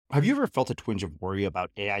Have you ever felt a twinge of worry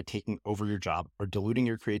about AI taking over your job or diluting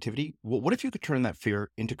your creativity? Well, what if you could turn that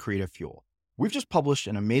fear into creative fuel? We've just published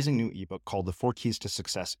an amazing new ebook called The 4 Keys to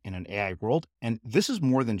Success in an AI World, and this is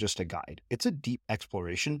more than just a guide. It's a deep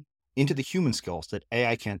exploration into the human skills that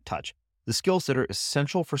AI can't touch, the skills that are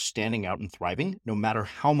essential for standing out and thriving, no matter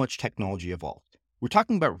how much technology evolves. We're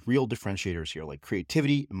talking about real differentiators here, like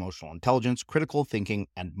creativity, emotional intelligence, critical thinking,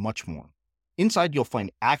 and much more. Inside, you'll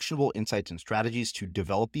find actionable insights and strategies to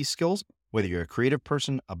develop these skills, whether you're a creative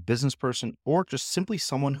person, a business person, or just simply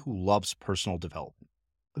someone who loves personal development.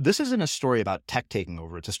 This isn't a story about tech taking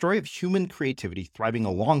over. It's a story of human creativity thriving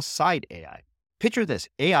alongside AI. Picture this,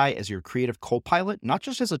 AI as your creative co-pilot, not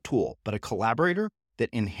just as a tool, but a collaborator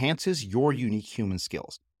that enhances your unique human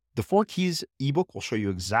skills. The 4 Keys ebook will show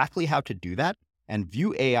you exactly how to do that and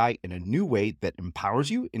view AI in a new way that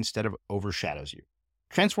empowers you instead of overshadows you.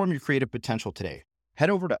 Transform your creative potential today. Head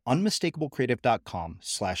over to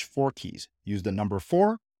unmistakablecreative.com/4keys. Use the number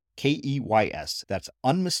 4, KEYS. That's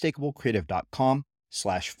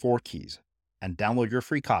unmistakablecreative.com/4keys and download your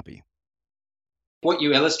free copy. What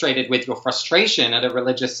you illustrated with your frustration at a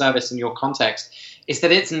religious service in your context is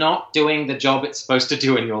that it's not doing the job it's supposed to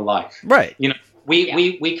do in your life. Right. You know,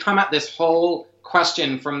 we come at this whole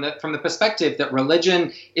question from the perspective that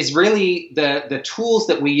religion is really the tools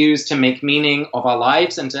that we use to make meaning of our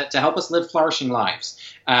lives and to help us live flourishing lives.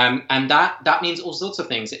 And that means all sorts of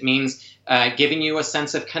things. It means giving you a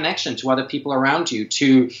sense of connection to other people around you,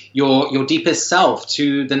 to your deepest self,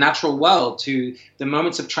 to the natural world, to the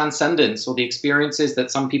moments of transcendence or the experiences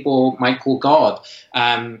that some people might call God,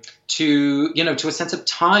 to a sense of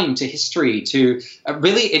time, to history, to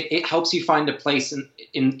really it helps you find a place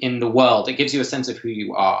in the world. It gives you a sense of who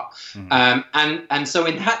you are. Mm-hmm. And so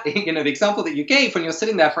in that, the example that you gave, when you're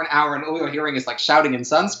sitting there for an hour and all you're hearing is like shouting in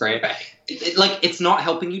Sanskrit, it's not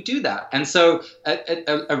helping you do that. And so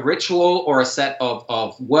a ritual or a set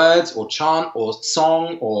of words or chant or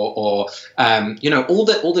song or all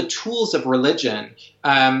the tools of religion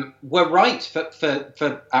were right for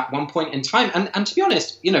at one point in time. And to be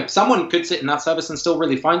honest, someone could sit in that service and still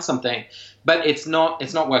really find something, but it's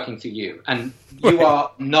not working for you. And you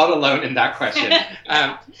are not alone in that question.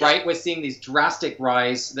 Right? We're seeing these drastic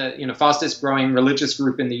rise. The fastest growing religious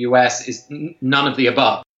group in the US is none of the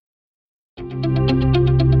above.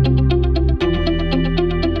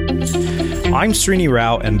 I'm Srini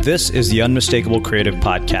Rao, and this is the Unmistakable Creative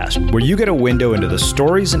Podcast, where you get a window into the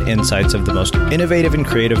stories and insights of the most innovative and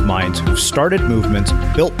creative minds who've started movements,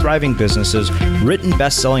 built thriving businesses, written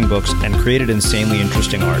best-selling books, and created insanely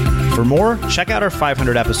interesting art. For more, check out our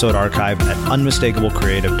 500-episode archive at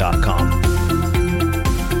unmistakablecreative.com.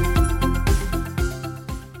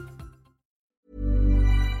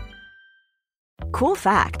 Cool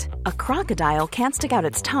fact, a crocodile can't stick out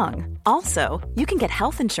its tongue. Also, you can get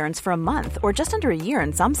health insurance for a month or just under a year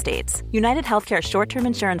in some states. United Healthcare short-term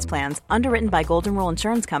insurance plans, underwritten by Golden Rule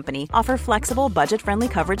Insurance Company, offer flexible, budget-friendly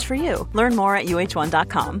coverage for you. Learn more at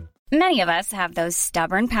uh1.com. Many of us have those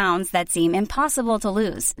stubborn pounds that seem impossible to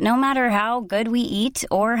lose, no matter how good we eat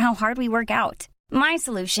or how hard we work out. My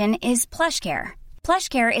solution is PlushCare.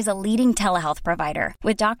 PlushCare is a leading telehealth provider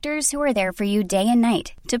with doctors who are there for you day and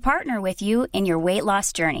night to partner with you in your weight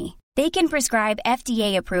loss journey. They can prescribe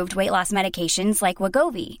FDA-approved weight loss medications like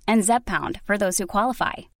Wegovy and Zepbound for those who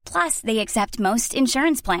qualify. Plus, they accept most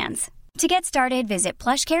insurance plans. To get started, visit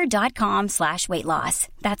plushcare.com/weightloss.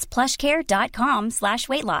 That's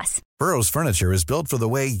plushcare.com/weightloss. Burrow's furniture is built for the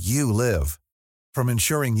way you live. From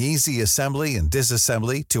ensuring easy assembly and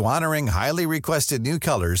disassembly to honoring highly requested new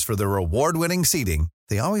colors for their award-winning seating,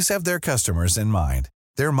 they always have their customers in mind.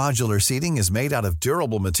 Their modular seating is made out of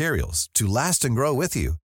durable materials to last and grow with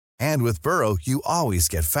you. And with Burrow, you always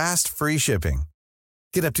get fast, free shipping.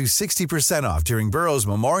 Get up to 60% off during Burrow's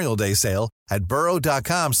Memorial Day sale at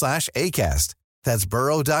burrow.com/ACAST. That's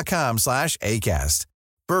burrow.com/ACAST.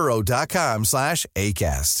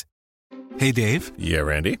 burrow.com/ACAST. Hey, Dave. Yeah,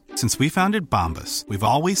 Randy. Since we founded Bombas, we've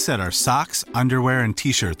always said our socks, underwear, and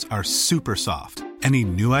T-shirts are super soft. Any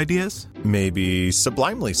new ideas? Maybe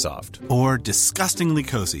sublimely soft. Or disgustingly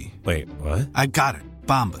cozy. Wait, what? I got it.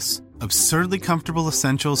 Bombas. Absurdly comfortable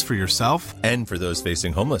essentials for yourself and for those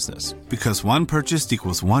facing homelessness. Because one purchased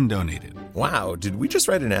equals one donated. Wow, did we just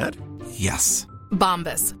write an ad? Yes.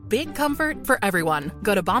 Bombas. Big comfort for everyone.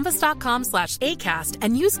 Go to bombas.com/ACAST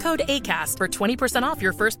and use code ACAST for 20% off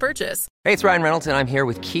your first purchase. Hey, it's Ryan Reynolds, and I'm here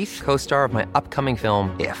with Keith, co-star of my upcoming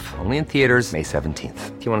film, If, only in theaters May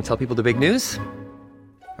 17th. Do you want to tell people the big news?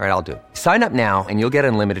 All right, I'll do it. Sign up now and you'll get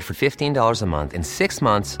unlimited for $15 a month and 6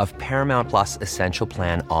 months of Paramount Plus Essential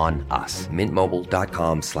Plan on us.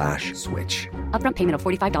 MintMobile.com/switch. Upfront payment of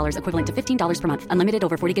 $45 equivalent to $15 per month. Unlimited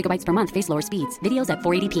over 40 gigabytes per month. Face lower speeds. Videos at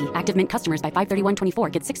 480p. Active Mint customers by 531.24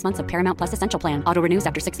 get 6 months of Paramount Plus Essential Plan. Auto renews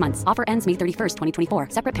after 6 months. Offer ends May 31st, 2024.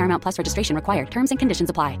 Separate Paramount Plus registration required. Terms and conditions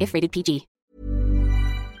apply if rated PG.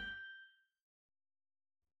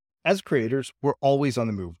 As creators, we're always on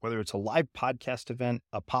the move. Whether it's a live podcast event,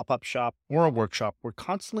 a pop-up shop, or a workshop, we're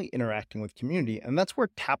constantly interacting with community, and that's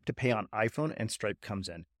where Tap to Pay on iPhone and Stripe comes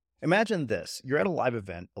in. Imagine this. You're at a live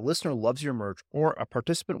event, a listener loves your merch, or a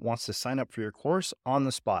participant wants to sign up for your course on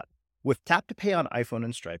the spot. With Tap to Pay on iPhone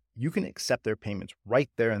and Stripe, you can accept their payments right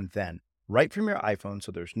there and then, right from your iPhone,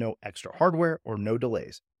 so there's no extra hardware or no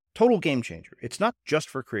delays. Total game changer. It's not just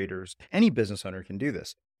for creators. Any business owner can do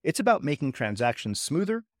this. It's about making transactions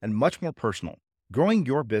smoother and much more personal, growing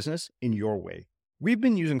your business in your way. We've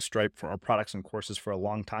been using Stripe for our products and courses for a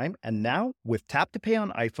long time, and now with Tap to Pay on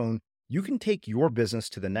iPhone, you can take your business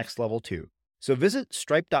to the next level too. So visit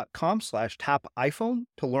stripe.com/tapiphone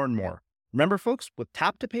to learn more. Remember, folks, with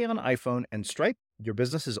Tap to Pay on iPhone and Stripe, your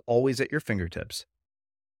business is always at your fingertips.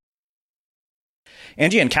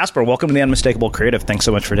 Angie and Casper, welcome to the Unmistakable Creative. Thanks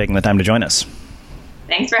so much for taking the time to join us.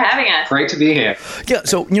 Thanks for having us. Great to be here. Yeah,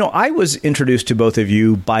 so, I was introduced to both of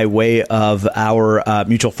you by way of our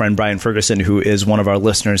mutual friend, Brian Ferguson, who is one of our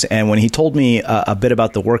listeners. And when he told me a bit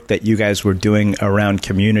about the work that you guys were doing around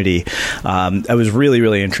community, I was really,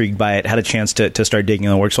 really intrigued by it, had a chance to start digging in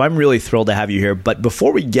the work. So I'm really thrilled to have you here. But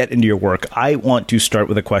before we get into your work, I want to start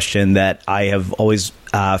with a question that I have always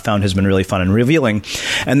found has been really fun and revealing.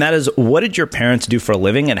 And that is, what did your parents do for a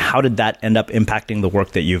living, and how did that end up impacting the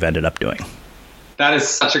work that you've ended up doing? That is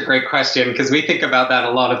such a great question, because we think about that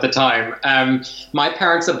a lot of the time. My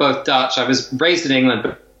parents are both Dutch. I was raised in England,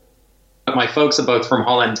 but my folks are both from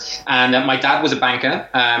Holland. And my dad was a banker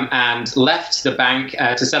and left the bank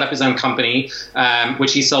to set up his own company,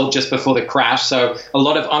 which he sold just before the crash. So a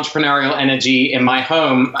lot of entrepreneurial energy in my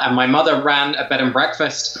home. And my mother ran a bed and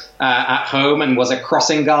breakfast at home and was a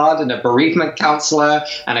crossing guard and a bereavement counselor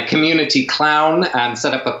and a community clown and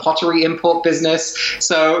set up a pottery import business.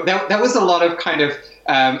 So there was a lot of kind of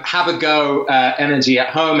have a go energy at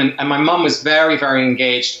home. And my mum was very, very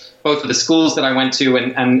engaged, both with the schools that I went to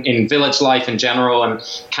and in village life in general, and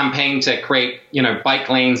campaigned to create, bike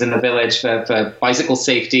lanes in the village for bicycle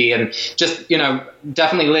safety, and just,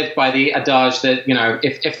 definitely lived by the adage that,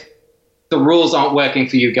 if the rules aren't working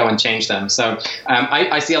for you, go and change them. So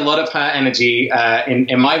I see a lot of her energy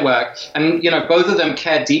in my work. And, both of them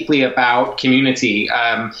care deeply about community,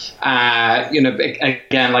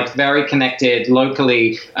 again, like very connected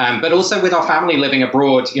locally, but also with our family living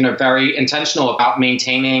abroad, very intentional about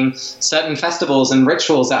maintaining certain festivals and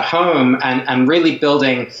rituals at home and really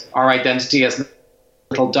building our identity as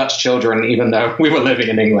little Dutch children, even though we were living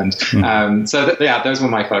in England. Those were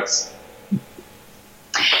my folks.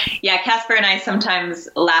 Yeah, Casper and I sometimes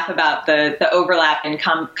laugh about the overlap and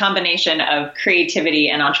combination of creativity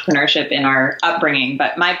and entrepreneurship in our upbringing.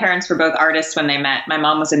 But my parents were both artists when they met. My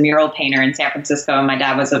mom was a mural painter in San Francisco, and my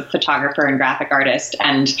dad was a photographer and graphic artist.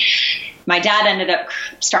 And my dad ended up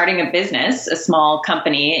starting a business, a small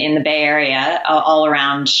company in the Bay Area, all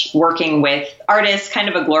around working with artists, kind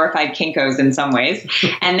of a glorified Kinko's in some ways.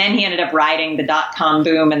 And then he ended up riding the dot-com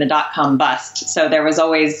boom and the dot-com bust. So there was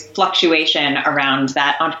always fluctuation around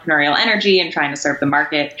that entrepreneurial energy and trying to serve the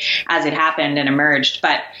market as it happened and emerged.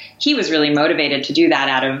 But he was really motivated to do that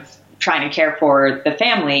out of trying to care for the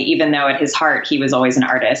family, even though at his heart he was always an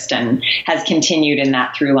artist, and has continued in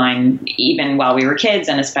that through line even while we were kids,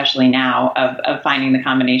 and especially now of finding the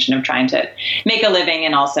combination of trying to make a living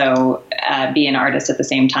and also be an artist at the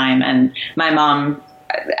same time. And my mom,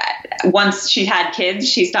 once she had kids,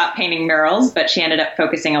 she stopped painting murals, but she ended up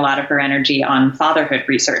focusing a lot of her energy on fatherhood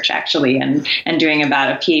research, actually, and doing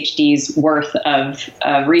about a PhD's worth of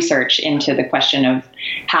research into the question of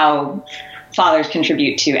how fathers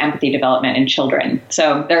contribute to empathy development in children.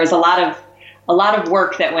 So there was a lot of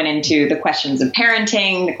work that went into the questions of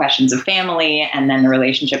parenting, the questions of family, and then the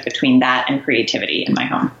relationship between that and creativity in my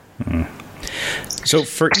home. Mm-hmm. So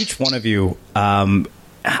for each one of you,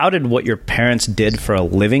 how did what your parents did for a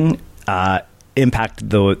living impact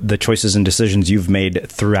the choices and decisions you've made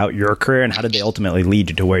throughout your career, and how did they ultimately lead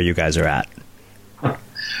you to where you guys are at?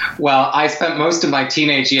 Well, I spent most of my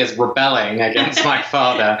teenage years rebelling against my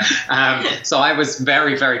father. So I was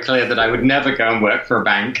very, very clear that I would never go and work for a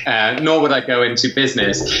bank, nor would I go into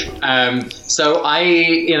business. So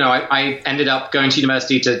I ended up going to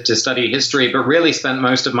university to study history, but really spent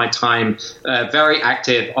most of my time very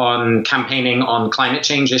active on campaigning on climate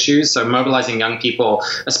change issues. So mobilizing young people,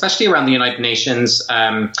 especially around the United Nations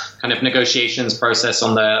kind of negotiations process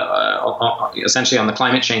on essentially on the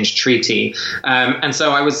climate change treaty. And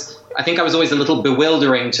so I think I was always a little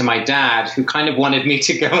bewildering to my dad, who kind of wanted me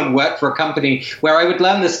to go and work for a company where I would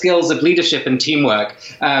learn the skills of leadership and teamwork.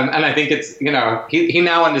 And I think it's, he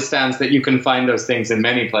now understands that you can find those things in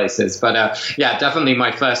many places. But yeah, definitely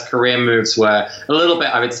my first career moves were a little bit,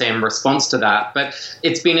 I would say, in response to that. But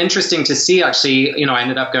it's been interesting to see, actually, I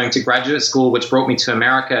ended up going to graduate school, which brought me to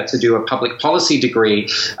America to do a public policy degree.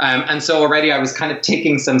 And so already I was kind of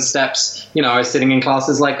taking some steps. I was sitting in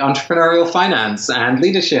classes like entrepreneurial finance and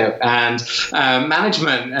leadership and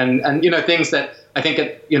management and things that I think,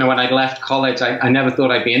 when I left college, I never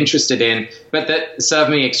thought I'd be interested in, but that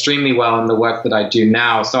served me extremely well in the work that I do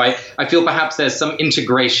now. So I feel perhaps there's some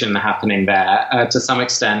integration happening there to some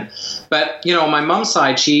extent. But, on my mum's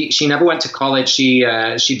side, she never went to college. She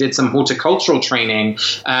did some horticultural training,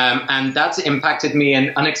 and that's impacted me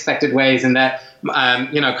in unexpected ways in that,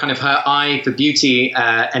 kind of her eye for beauty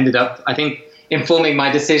ended up, I think, informing my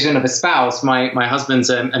decision of a spouse. My husband's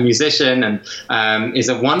a musician and is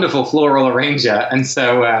a wonderful floral arranger. And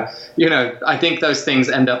so, I think those things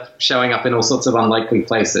end up showing up in all sorts of unlikely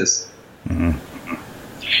places. Mm-hmm.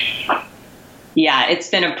 Yeah, it's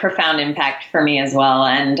been a profound impact for me as well.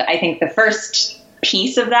 And I think the first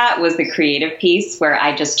piece of that was the creative piece, where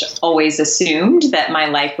I just always assumed that my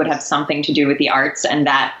life would have something to do with the arts, and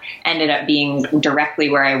that ended up being directly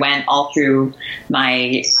where I went all through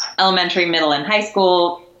my elementary, middle, and high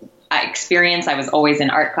school experience. I was always in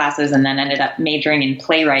art classes, and then ended up majoring in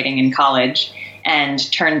playwriting in college,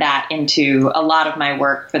 and turned that into a lot of my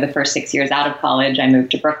work for the first 6 years out of college. I moved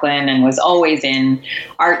to Brooklyn and was always in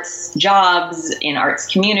arts jobs, in arts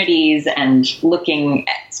communities, and looking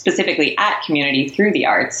specifically at community through the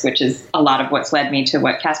arts, which is a lot of what's led me to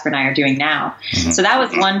what Casper and I are doing now. Mm-hmm. So that was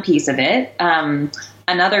one piece of it.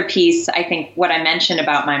 Another piece, I think what I mentioned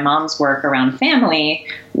about my mom's work around family,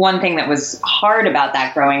 one thing that was hard about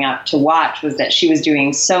that growing up to watch was that she was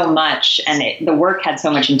doing so much, and the work had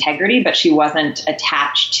so much integrity, but she wasn't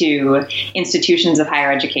attached to institutions of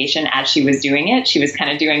higher education as she was doing it. She was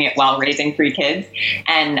kind of doing it while raising 3 kids.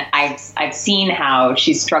 And I've seen how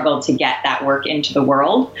she struggled to get that work into the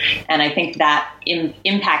world. And I think that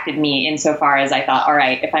impacted me insofar as I thought, all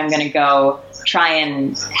right, if I'm going to go try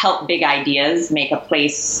and help big ideas make a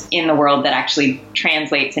place in the world that actually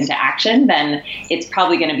translates into action, then it's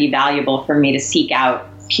probably going to be valuable for me to seek out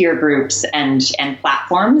peer groups and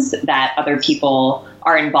platforms that other people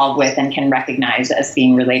are involved with and can recognize as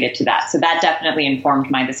being related to that. So that definitely informed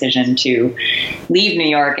my decision to leave New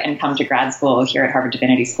York and come to grad school here at Harvard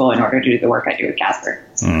Divinity School in order to do the work I do with Casper.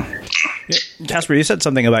 Casper, you said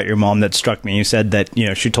something about your mom that struck me. You said that,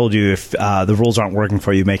 she told you if the rules aren't working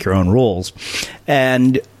for you, make your own rules.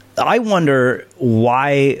 And I wonder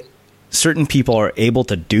why certain people are able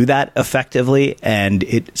to do that effectively, and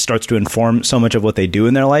it starts to inform so much of what they do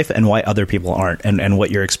in their life, and why other people aren't, and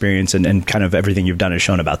what your experience and kind of everything you've done has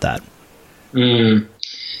shown about that.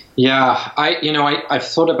 Yeah, I've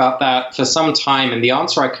thought about that for some time, and the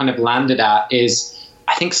answer I kind of landed at is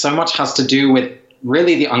I think so much has to do with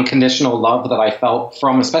really the unconditional love that I felt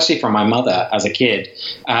especially from my mother as a kid.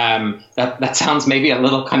 That sounds maybe a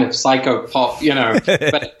little kind of psychopop,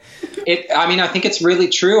 but I think it's really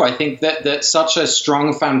true. I think that such a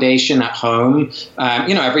strong foundation at home,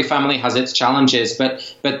 every family has its challenges, but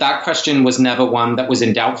that question was never one that was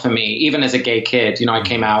in doubt for me, even as a gay kid. I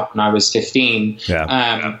came out when I was 15.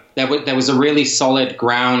 Yeah. There was a really solid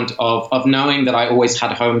ground of knowing that I always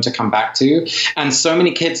had home to come back to. And so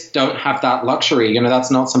many kids don't have that luxury.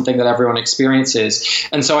 That's not something that everyone experiences.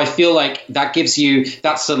 And so I feel like that gives you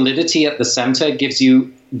that solidity at the center, gives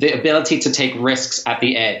you the ability to take risks at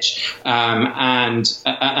the edge. And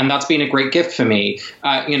that's been a great gift for me.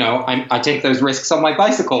 I take those risks on my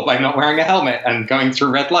bicycle by not wearing a helmet and going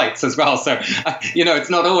through red lights as well. So, it's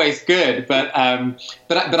not always good, but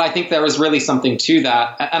I think there is really something to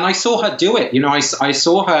that. And I saw her do it. I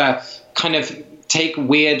saw her kind of take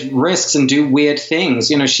weird risks and do weird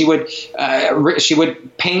things. She would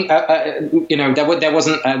paint. There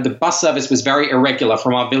wasn't the bus service was very irregular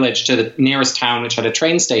from our village to the nearest town, which had a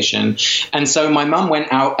train station. And so my mum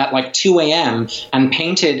went out at like 2 a.m. and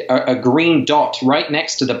painted a green dot right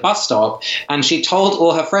next to the bus stop. And she told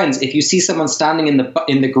all her friends, if you see someone standing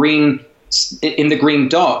in the green in the green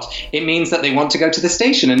dot, it means that they want to go to the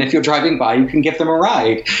station. And if you're driving by, you can give them a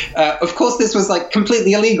ride. Of course, this was like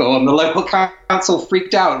completely illegal, and the local council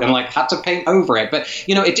freaked out and like had to paint over it. But,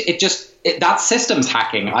 you know, that's systems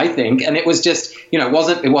hacking, I think. And it was just, you know,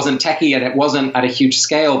 it wasn't techie and it wasn't at a huge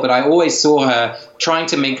scale. But I always saw her trying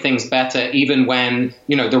to make things better, even when,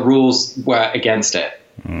 you know, the rules were against it.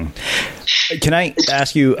 Can I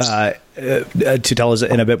ask you to tell us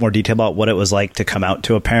in a bit more detail about what it was like to come out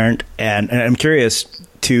to a parent? And I'm curious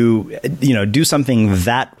to, you know, do something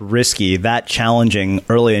that risky, that challenging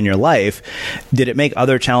early in your life. Did it make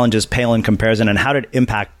other challenges pale in comparison? And how did it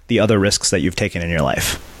impact the other risks that you've taken in your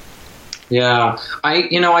life? Yeah, I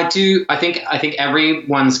think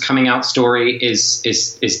everyone's coming out story is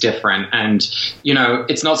different. And, you know,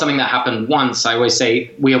 it's not something that happened once. I always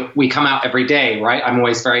say we come out every day, right? I'm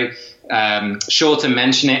always very sure to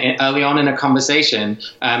mention it early on in a conversation,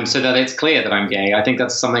 so that it's clear that I'm gay. I think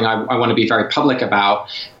that's something I want to be very public about.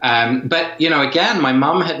 But, you know, again, my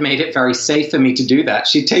mum had made it very safe for me to do that.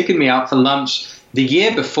 She'd taken me out for lunch the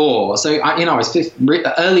year before. So, I was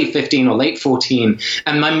early 15 or late 14,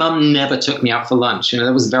 and my mum never took me out for lunch. You know,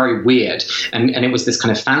 that was very weird. And it was this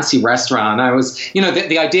kind of fancy restaurant. I was, you know,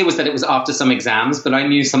 the idea was that it was after some exams, but I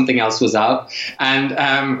knew something else was up.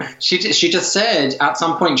 And she just said at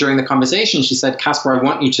some point during the conversation, she said, "Casper, I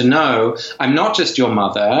want you to know I'm not just your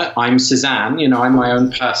mother. I'm Suzanne. You know, I'm my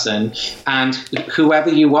own person. And whoever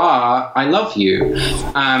you are, I love you."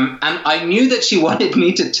 And I knew that she wanted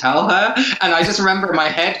me to tell her. And I just remember in my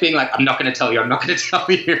head being like, I'm not going to tell you.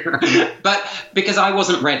 But because I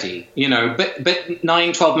wasn't ready, you know, but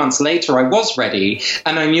 9-12 months later, I was ready,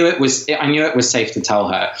 and I knew it was safe to tell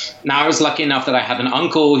her. Now, I was lucky enough that I had an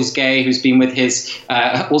uncle who's gay, who's been with his,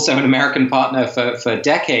 also an American partner for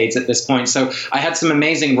decades at this point. So I had some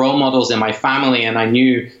amazing role models in my family, and I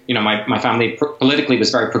knew, you know, my family politically was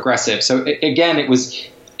very progressive. So again, it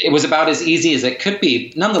was about as easy as it could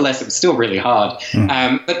be. Nonetheless, it was still really hard.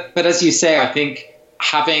 But as you say, I think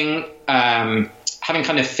having kind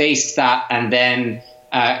of faced that, and then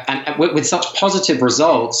and with such positive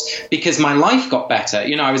results, because my life got better.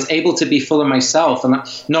 You know, I was able to be full of myself, and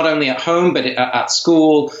not only at home but at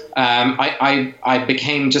school. I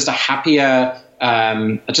became just a happier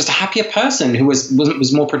person who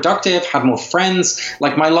was more productive, had more friends.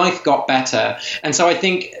 Like, my life got better, and so I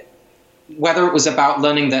think, whether it was about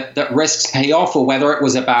learning that risks pay off, or whether it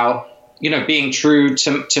was about, you know, being true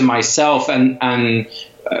to myself and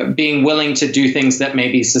being willing to do things that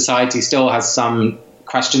maybe society still has some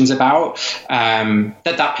questions about,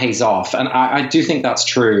 that pays off. And I do think that's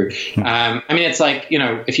true. I mean, it's like, you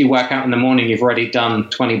know, if you work out in the morning, you've already done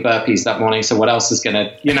 20 burpees that morning. So what else is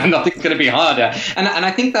nothing's going to be harder. And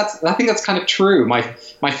I think that's kind of true.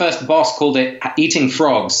 My first boss called it eating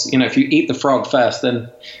frogs. You know, if you eat the frog first, then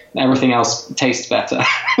everything else tastes better.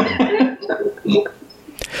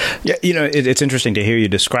 Yeah, you know, it's interesting to hear you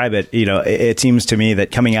describe it. You know, it seems to me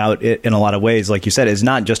that coming out in a lot of ways, like you said, is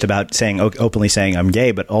not just about openly saying I'm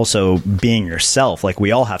gay, but also being yourself. Like,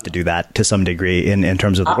 we all have to do that to some degree in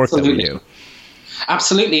terms of the work that we do.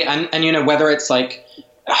 Absolutely. And you know, whether it's like,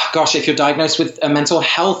 gosh, if you're diagnosed with a mental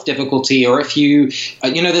health difficulty, or if you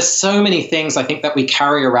know, there's so many things I think that we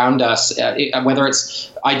carry around us, whether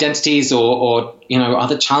it's identities or you know,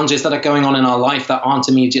 other challenges that are going on in our life that aren't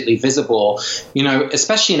immediately visible. You know,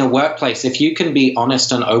 especially in a workplace, if you can be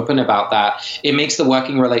honest and open about that, it makes the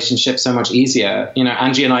working relationship so much easier. You know,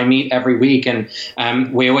 Angie and I meet every week, and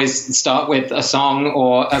we always start with a song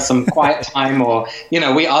or some quiet time, or, you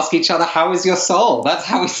know, we ask each other, how is your soul? That's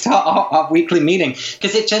how we start our weekly meeting,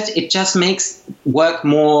 because it just makes work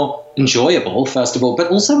more enjoyable, first of all, but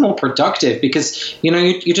also more productive, because, you know,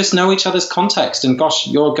 you just know each other's context, and gosh,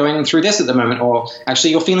 you're going through this at the moment, or actually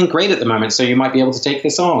you're feeling great at the moment, so you might be able to take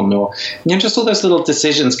this on, or, you know, just all those little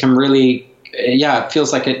decisions can really, it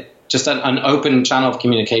feels like an open channel of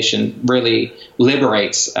communication really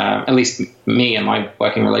liberates, at least me and my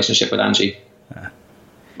working relationship with Angie.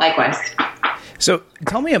 Likewise. So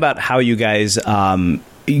tell me about how you guys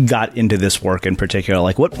got into this work in particular.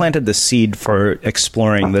 Like, what planted the seed for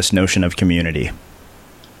exploring this notion of community?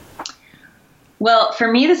 Well,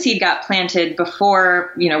 for me, the seed got planted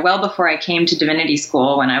before, you know, well before I came to divinity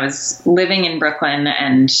school, when I was living in Brooklyn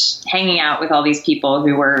and hanging out with all these people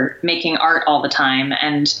who were making art all the time.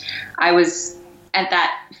 And I was at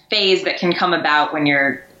that phase that can come about when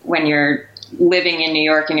you're living in New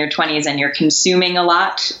York in your 20s and you're consuming a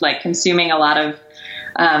lot of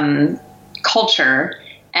culture.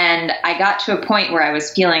 And I got to a point where I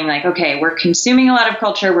was feeling like, okay, we're consuming a lot of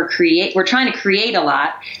culture. We're trying to create a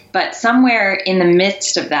lot, but somewhere in the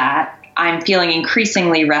midst of that, I'm feeling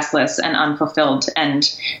increasingly restless and unfulfilled. And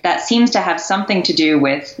that seems to have something to do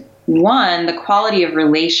with, one, the quality of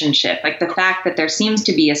relationship, like the fact that there seems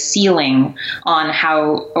to be a ceiling on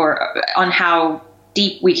how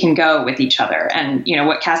deep we can go with each other. And,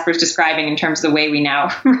 what Casper's describing in terms of the way we now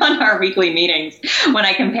run our weekly meetings, when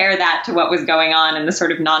I compare that to what was going on in the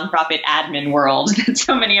sort of nonprofit admin world that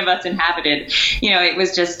so many of us inhabited, it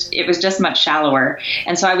was just much shallower.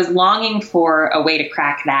 And so I was longing for a way to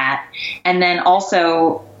crack that. And then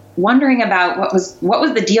also wondering about what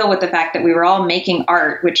was the deal with the fact that we were all making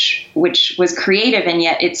art, which was creative, and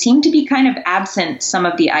yet it seemed to be kind of absent some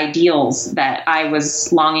of the ideals that I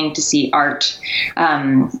was longing to see art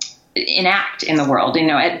enact in the world.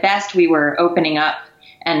 At best, we were opening up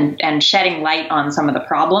and shedding light on some of the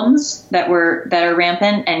problems that are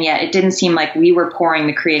rampant, and yet it didn't seem like we were pouring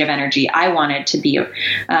the creative energy I wanted to be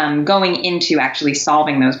going into actually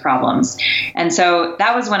solving those problems. And so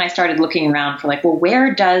that was when I started looking around for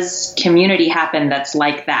where does community happen that's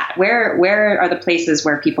like that? Where are the places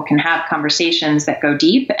where people can have conversations that go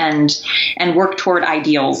deep and work toward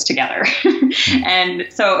ideals together? And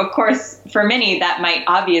so, of course, for many, that might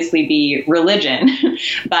obviously be religion,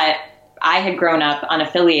 but I had grown up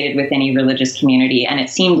unaffiliated with any religious community, and it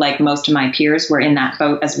seemed like most of my peers were in that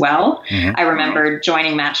boat as well. Mm-hmm. I remember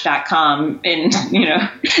joining Match.com in,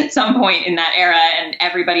 some point in that era, and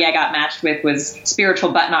everybody I got matched with was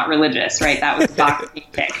spiritual but not religious, right? That was the box we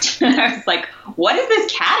picked. I was like, what is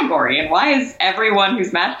this category, and why is everyone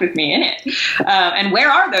who's matched with me in it? And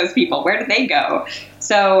where are those people? Where did they go?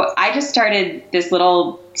 So I just started this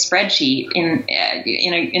little spreadsheet in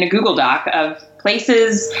a Google Doc of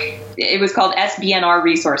places. It was called SBNR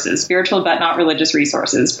resources, spiritual but not religious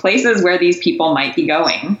resources, places where these people might be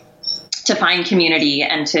going to find community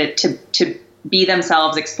and to be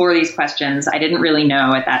themselves, explore these questions. I didn't really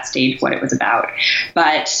know at that stage what it was about.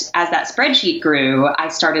 But as that spreadsheet grew, I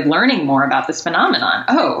started learning more about this phenomenon.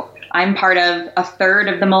 Oh, I'm part of a third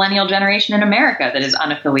of the millennial generation in America that is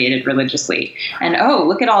unaffiliated religiously. And oh,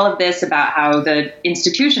 look at all of this about how the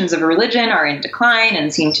institutions of religion are in decline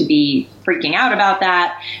and seem to be freaking out about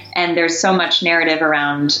that. And there's so much narrative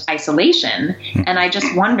around isolation. And I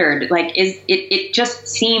just wondered, it just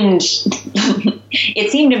seemed,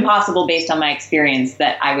 it seemed impossible based on my experience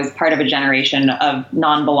that I was part of a generation of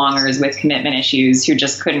non-belongers with commitment issues who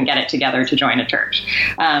just couldn't get it together to join a church.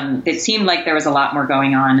 It seemed like there was a lot more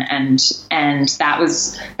going on. And that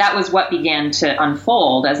was what began to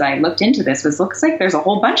unfold as I looked into this, looks like there's a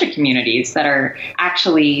whole bunch of communities that are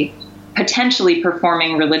actually potentially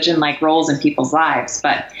performing religion-like roles in people's lives,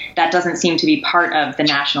 but that doesn't seem to be part of the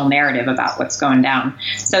national narrative about what's going down.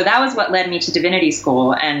 So that was what led me to divinity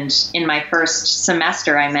school. And in my first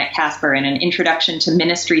semester, I met Casper in an Introduction to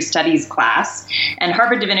Ministry Studies class. And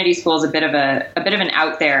Harvard Divinity School is a bit of an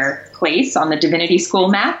out there place on the divinity school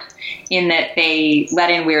map, in that they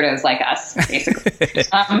let in weirdos like us, basically,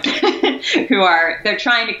 they're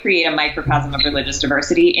trying to create a microcosm of religious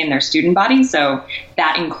diversity in their student body. So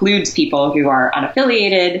that includes people who are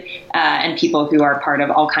unaffiliated and people who are part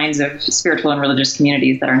of all kinds of spiritual and religious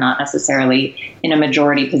communities that are not necessarily in a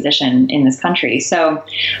majority position in this country. So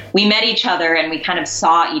we met each other and we kind of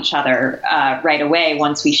saw each other right away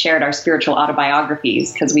once we shared our spiritual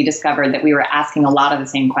autobiographies, because we discovered that we were asking a lot of the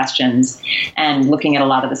same questions and looking at a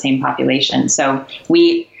lot of the same population. So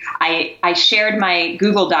I shared my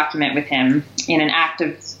Google document with him in an act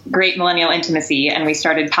of great millennial intimacy, and we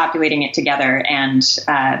started populating it together, and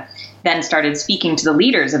then started speaking to the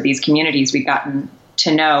leaders of these communities we'd gotten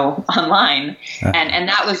to know online. And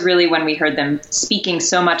that was really when we heard them speaking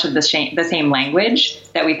so much of the same language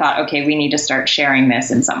that we thought, okay, we need to start sharing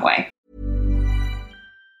this in some way.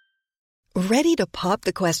 Ready to pop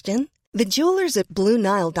the question? The jewelers at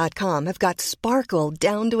BlueNile.com have got sparkle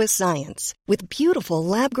down to a science with beautiful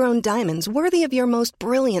lab-grown diamonds worthy of your most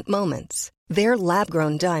brilliant moments. Their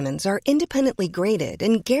lab-grown diamonds are independently graded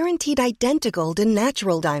and guaranteed identical to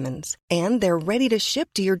natural diamonds, and they're ready to ship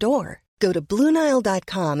to your door. Go to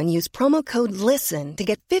BlueNile.com and use promo code LISTEN to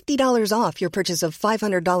get $50 off your purchase of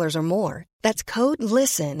 $500 or more. That's code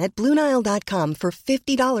LISTEN at BlueNile.com for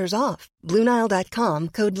 $50 off. BlueNile.com,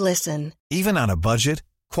 code LISTEN. Even on a budget,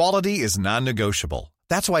 quality is non-negotiable.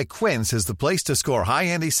 That's why Quince is the place to score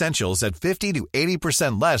high-end essentials at 50 to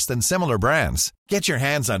 80% less than similar brands. Get your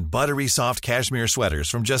hands on buttery soft cashmere sweaters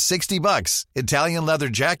from just $60, Italian leather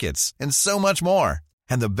jackets, and so much more.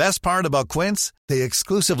 And the best part about Quince, they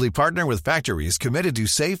exclusively partner with factories committed to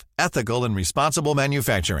safe, ethical, and responsible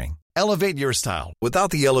manufacturing. Elevate your style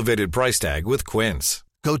without the elevated price tag with Quince.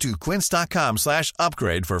 Go to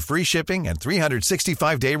quince.com/upgrade for free shipping and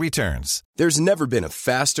 365-day returns. There's never been a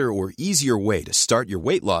faster or easier way to start your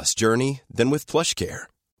weight loss journey than with PlushCare.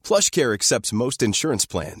 PlushCare accepts most insurance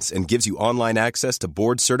plans and gives you online access to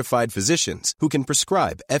board-certified physicians who can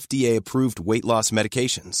prescribe FDA-approved weight loss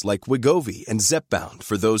medications like Wegovy and Zepbound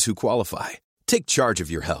for those who qualify. Take charge of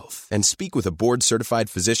your health and speak with a board-certified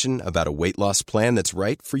physician about a weight loss plan that's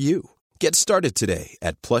right for you. Get started today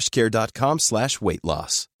at plushcare.com/weight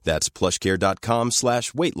loss. That's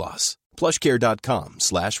plushcare.com/weight loss.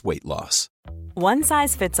 plushcare.com/weight loss. One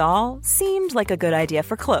size fits all seemed like a good idea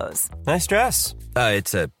for clothes. Nice dress.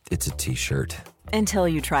 It's a t-shirt. Until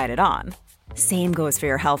you tried it on. Same goes for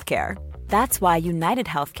your healthcare. That's why United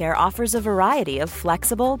Healthcare offers a variety of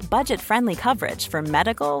flexible, budget-friendly coverage for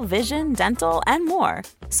medical, vision, dental, and more.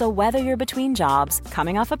 So whether you're between jobs,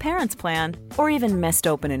 coming off a parent's plan, or even missed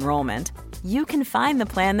open enrollment, you can find the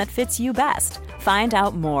plan that fits you best. Find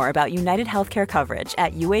out more about United Healthcare coverage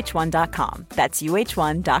at uh1.com. That's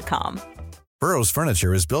uh1.com. Burrow's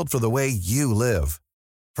furniture is built for the way you live.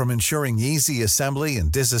 From ensuring easy assembly and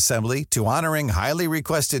disassembly to honoring highly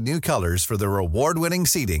requested new colors for their award-winning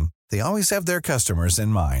seating, they always have their customers in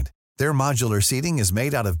mind. Their modular seating is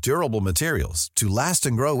made out of durable materials to last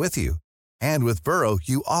and grow with you. And with Burrow,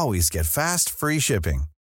 you always get fast, free shipping.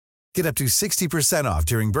 Get up to 60% off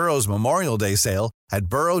during Burrow's Memorial Day sale at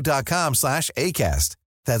burrow.com/ACAST.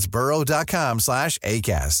 That's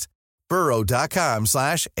burrow.com/ACAST.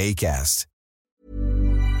 burrow.com/ACAST.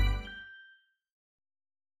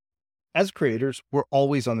 As creators, we're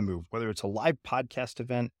always on the move. Whether it's a live podcast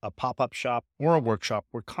event, a pop-up shop, or a workshop,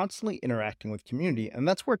 we're constantly interacting with community, and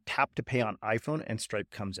that's where Tap to Pay on iPhone and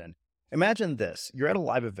Stripe comes in. Imagine this. You're at a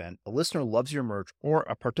live event, a listener loves your merch, or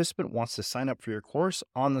a participant wants to sign up for your course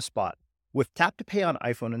on the spot. With Tap to Pay on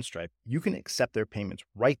iPhone and Stripe, you can accept their payments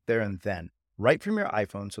right there and then, right from your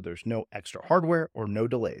iPhone, so there's no extra hardware or no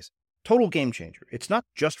delays. Total game changer. It's not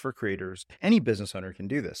just for creators. Any business owner can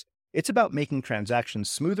do this. It's about making transactions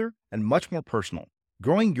smoother and much more personal,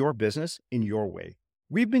 growing your business in your way.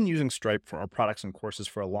 We've been using Stripe for our products and courses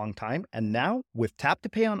for a long time, and now with Tap to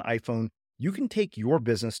Pay on iPhone, you can take your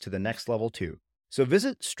business to the next level too. So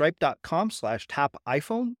visit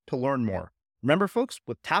stripe.com/tapiphone to learn more. Remember, folks,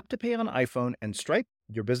 with Tap to Pay on iPhone and Stripe,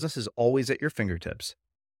 your business is always at your fingertips.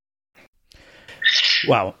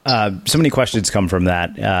 Wow. So many questions come from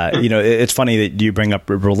that. It's funny that you bring up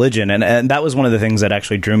religion. And that was one of the things that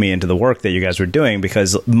actually drew me into the work that you guys were doing,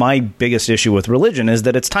 because my biggest issue with religion is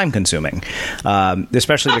that it's time consuming,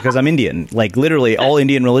 especially because I'm Indian. Like literally all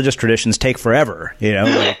Indian religious traditions take forever.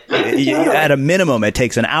 At a minimum, it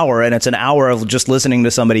takes an hour, and it's an hour of just listening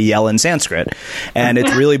to somebody yell in Sanskrit. And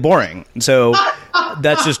it's really boring. So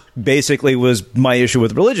that's just basically was my issue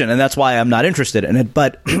with religion. And that's why I'm not interested in it.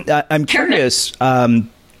 But I'm curious.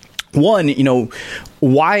 One,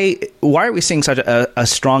 why are we seeing such a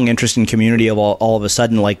strong interest in community of all of a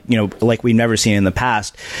sudden, like we've never seen in the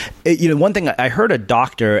past? One thing, I heard a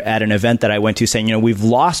doctor at an event that I went to saying, we've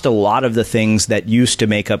lost a lot of the things that used to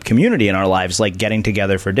make up community in our lives, like getting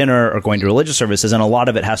together for dinner or going to religious services. And a lot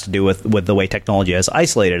of it has to do with the way technology has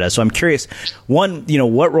isolated us. So I'm curious, one,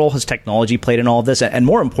 what role has technology played in all of this? And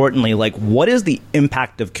more importantly, like what is the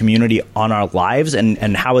impact of community on our lives,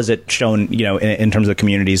 and how is it shown, in terms of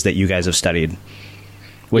communities that you guys have studied?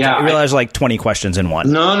 Which I realize like 20 questions in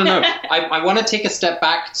one. No. I want to take a step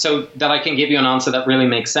back so that I can give you an answer that really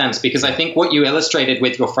makes sense, because I think what you illustrated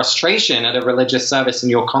with your frustration at a religious service in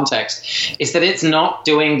your context is that it's not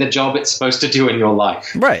doing the job it's supposed to do in your life.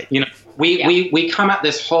 Right. We come at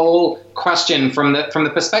this whole question from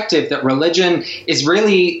the perspective that religion is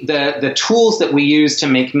really the tools that we use to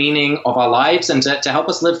make meaning of our lives and to help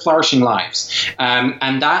us live flourishing lives.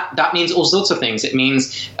 And that means all sorts of things. It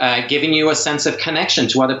means giving you a sense of connection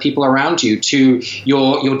to other people around you, to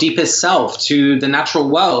your deepest self, to the natural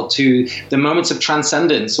world, to the moments of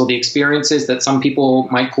transcendence or the experiences that some people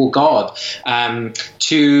might call God,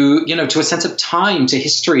 to a sense of time, to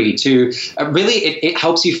history, to really it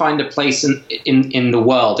helps you find a place in the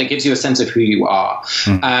world. It gives you a sense of who you are.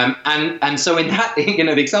 And so in that,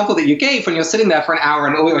 the example that you gave, when you're sitting there for an hour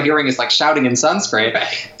and all you're hearing is like shouting in Sanskrit,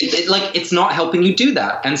 it's not helping you do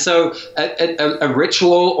that. And so a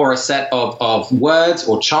ritual or a set of words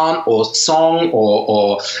or chant or song or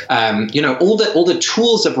all the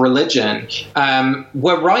tools of religion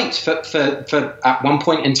were right for at one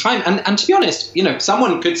point in time. And to be honest,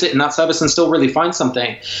 someone could sit in that service and still really find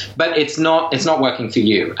something, but it's not working for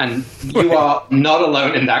you. And you are not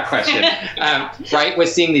alone in that question. question. Right? We're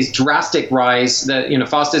seeing these drastic rise. The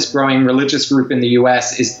fastest growing religious group in the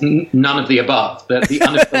US is none of the above. The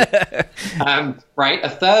unaffiliated. Right? A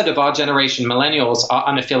third of our generation, millennials, are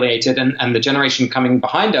unaffiliated, and the generation coming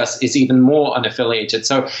behind us is even more unaffiliated.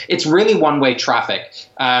 So it's really one-way traffic.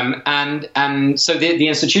 And so the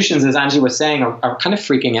institutions, as Angie was saying, are kind of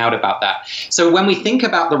freaking out about that. So when we think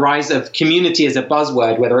about the rise of community as a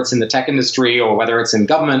buzzword, whether it's in the tech industry or whether it's in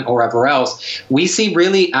government or wherever else, we see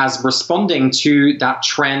really as responding to that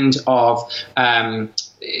trend of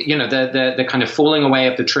the kind of falling away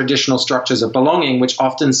of the traditional structures of belonging, which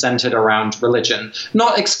often centered around religion.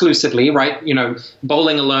 Not exclusively, right?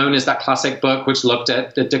 Bowling Alone is that classic book which looked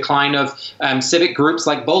at the decline of civic groups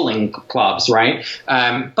like bowling clubs, right?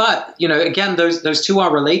 But again, those two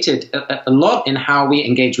are related a lot in how we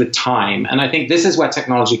engage with time. And I think this is where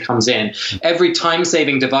technology comes in. Every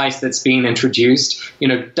time-saving device that's being introduced,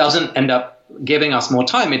 doesn't end up giving us more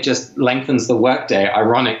time. It just lengthens the workday,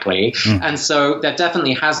 ironically. And so there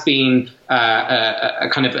definitely has been a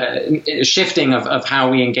kind of a shifting of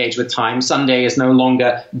how we engage with time. Sunday is no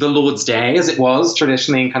longer the Lord's Day, as it was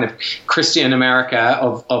traditionally in kind of Christian America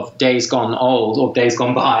of days gone old or days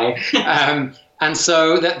gone by. And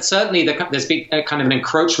so that certainly there's been a kind of an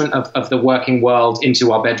encroachment of the working world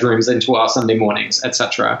into our bedrooms, into our Sunday mornings,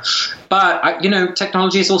 etc. But,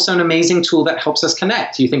 technology is also an amazing tool that helps us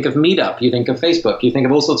connect. You think of Meetup, you think of Facebook, you think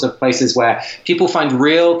of all sorts of places where people find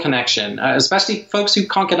real connection, especially folks who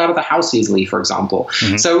can't get out of the house easily, for example.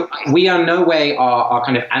 So we are no way are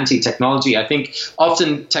kind of anti-technology. I think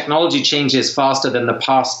often technology changes faster than the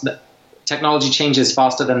past. Technology changes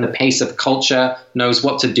faster than the pace of culture knows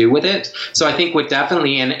what to do with it. So I think we're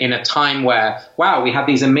definitely in a time where, wow, we have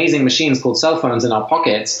these amazing machines called cell phones in our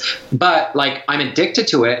pockets, but I'm addicted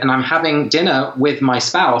to it and I'm having dinner with my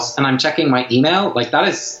spouse and I'm checking my email. That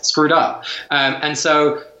is screwed up. And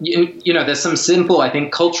so, there's some simple, I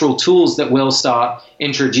think, cultural tools that we'll start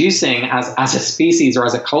introducing as a species or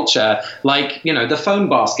as a culture, the phone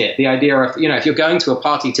basket, the idea of, if you're going to a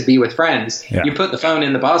party to be with friends, you put the phone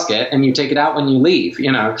in the basket and you take it out when you leave,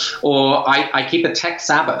 or I keep a tech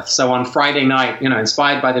Sabbath. So on Friday night,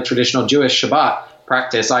 inspired by the traditional Jewish Shabbat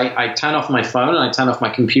practice, I turn off my phone and I turn off my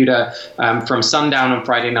computer from sundown on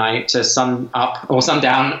Friday night to sun up or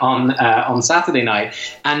sundown on Saturday night,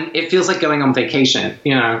 and it feels like going on vacation,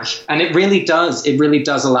 and it really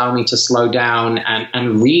does allow me to slow down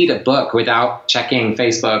and read a book without checking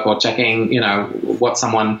Facebook or checking what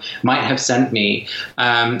someone might have sent me.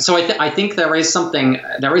 So I think there is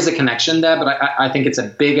a connection there, but I think it's a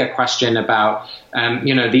bigger question about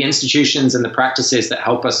the institutions and the practices that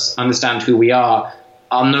help us understand who we are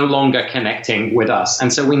no longer connecting with us.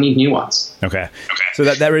 And so we need new ones. Okay. So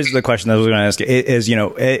that raises the question that I was going to ask is,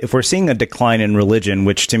 if we're seeing a decline in religion,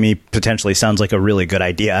 which to me potentially sounds like a really good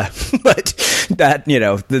idea, but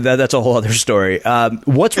that's a whole other story.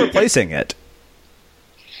 What's replacing it?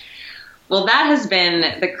 Well, that has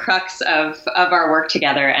been the crux of our work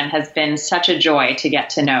together and has been such a joy to get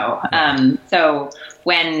to know. So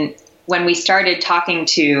when we started talking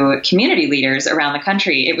to community leaders around the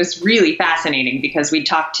country, it was really fascinating because we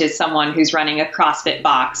talked to someone who's running a CrossFit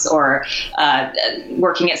box or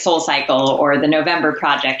working at SoulCycle or the November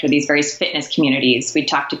Project or these various fitness communities. We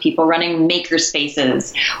talked to people running maker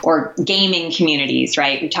spaces or gaming communities,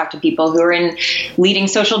 right? We talked to people who are in leading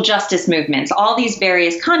social justice movements, all these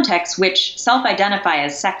various contexts which self-identify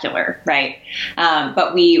as secular, right?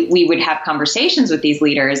 But we would have conversations with these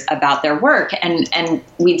leaders about their work and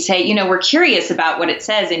we'd say, we're curious about what it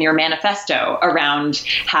says in your manifesto around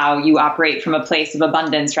how you operate from a place of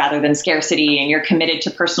abundance rather than scarcity, and you're committed to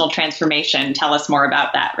personal transformation. Tell us more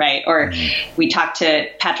about that, right? Or we talked to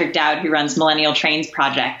Patrick Dowd, who runs Millennial Trains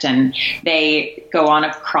Project, and they go on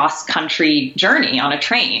a cross-country journey on a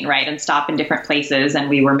train, right, and stop in different places. And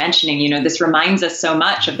we were mentioning, this reminds us so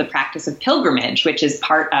much of the practice of pilgrimage, which is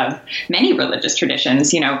part of many religious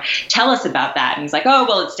traditions. Tell us about that. And he's like, oh,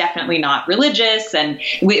 well, it's definitely not religious. And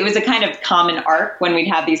it was a kind of common arc when we'd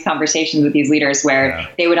have these conversations with these leaders where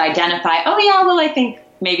they would identify, oh, yeah, well, I think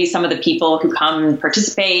maybe some of the people who come and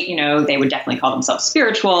participate, they would definitely call themselves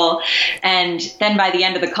spiritual. And then by the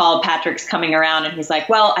end of the call, Patrick's coming around and he's like,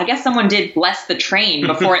 well, I guess someone did bless the train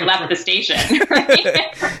before it left the station. Right?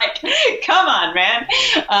 Come on,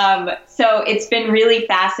 man. So it's been really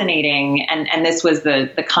fascinating. And this was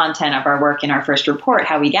the content of our work in our first report,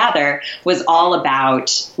 How We Gather, was all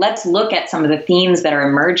about, let's look at some of the themes that are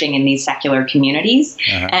emerging in these secular communities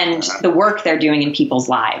and the work they're doing in people's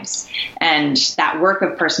lives. And that work of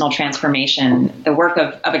of personal transformation, the work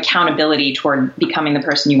of accountability toward becoming the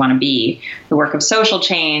person you want to be, the work of social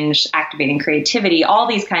change, activating creativity, all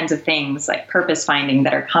these kinds of things like purpose finding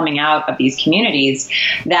that are coming out of these communities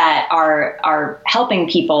that are helping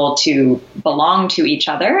people to belong to each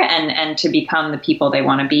other and to become the people they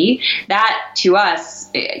want to be. That, to us,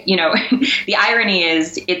 the irony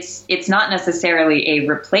is it's not necessarily a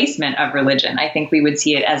replacement of religion. I think we would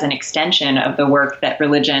see it as an extension of the work that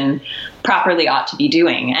religion properly ought to be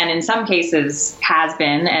doing, and in some cases has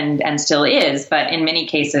been and still is, but in many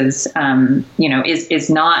cases, is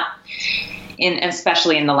not.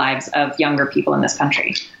 Especially in the lives of younger people in this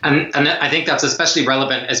country. And I think that's especially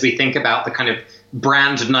relevant as we think about the kind of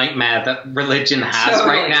brand nightmare that religion has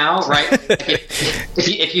right now, right?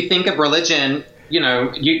 if you think of religion,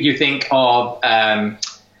 you think of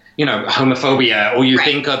homophobia, or you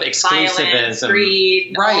think of exclusivism, violence,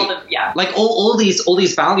 greed, right? Like all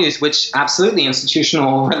these values, which absolutely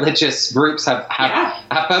institutional religious groups have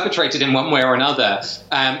perpetrated in one way or another,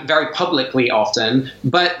 very publicly often,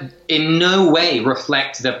 but in no way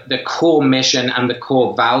reflect the core mission and the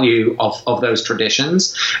core value of those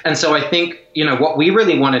traditions. And so I think, what we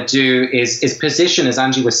really want to do is position, as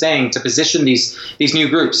Angie was saying, to position these new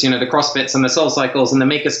groups, the CrossFits and the Soul Cycles and the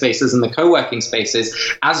maker spaces and the co-working spaces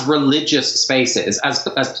as religious spaces,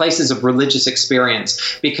 as places of religious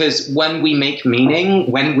experience. Because when we make meaning,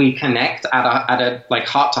 when we connect at a like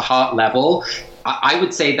heart to heart level, I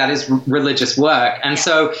would say that is religious work. And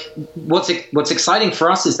so what's exciting for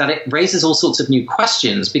us is that it raises all sorts of new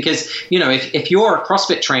questions, because, if you're a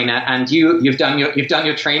CrossFit trainer and you've done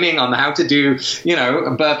your training on how to do,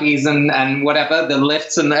 burpees and whatever, the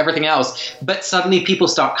lifts and everything else, but suddenly people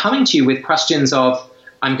start coming to you with questions of,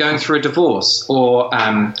 I'm going through a divorce, or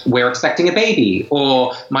we're expecting a baby,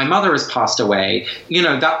 or my mother has passed away.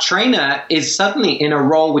 That trainer is suddenly in a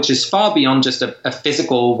role which is far beyond just a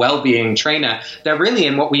physical well-being trainer. They're really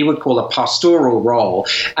in what we would call a pastoral role.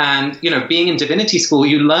 And, being in divinity school,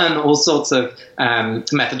 you learn all sorts of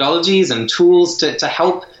methodologies and tools to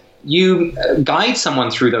help you guide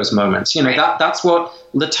someone through those moments. That's what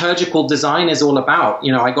liturgical design is all about.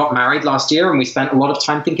 I got married last year and we spent a lot of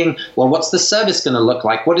time thinking, well, what's the service going to look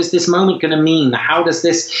like? What is this moment going to mean? How does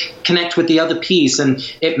this connect with the other piece? And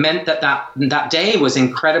it meant that day was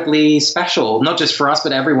incredibly special, not just for us,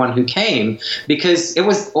 but everyone who came, because it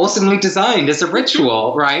was awesomely designed as a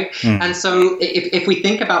ritual, right? And so if we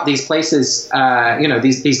think about these places,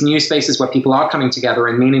 these new spaces where people are coming together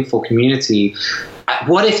in meaningful community,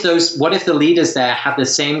 what if the leaders there had the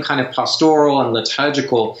same kind of pastoral and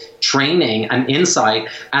liturgical training and insight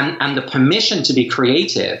and the permission to be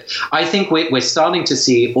creative? I think we're starting to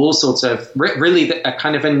see all sorts of really a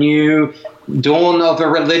kind of a new dawn of a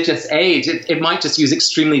religious age. It might just use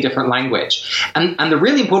extremely different language. And the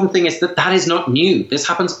really important thing is that is not new. This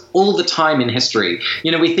happens all the time in history.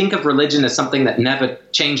 We think of religion as something that never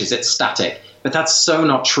changes. It's static. But that's so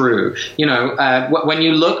not true. When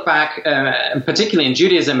you look back, particularly in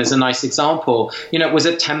Judaism is a nice example, it was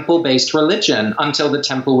a temple-based religion until the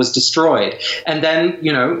temple was destroyed. And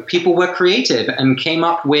then, people were creative and came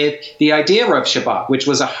up with the idea of Shabbat, which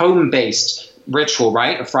was a home-based ritual,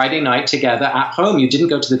 right? A Friday night together at home. You didn't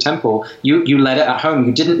go to the temple. You led it at home.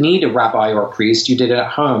 You didn't need a rabbi or a priest. You did it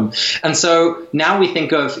at home. And so now we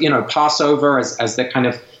think of, Passover as the kind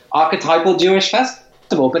of archetypal Jewish festival.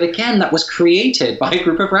 But again, that was created by a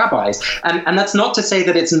group of rabbis. And that's not to say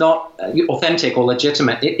that it's not authentic or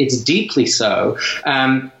legitimate. It's deeply so.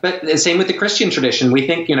 But the same with the Christian tradition. We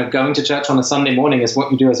think, going to church on a Sunday morning is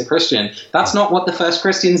what you do as a Christian. That's not what the first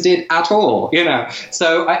Christians did at all,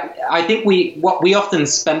 So I think what we often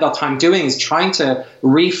spend our time doing is trying to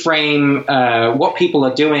reframe what people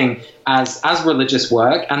are doing as religious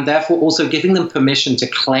work, and therefore also giving them permission to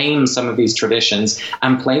claim some of these traditions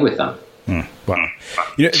and play with them. Wow.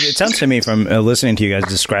 It sounds to me from listening to you guys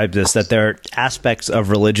describe this that there are aspects of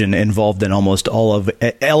religion involved in almost all of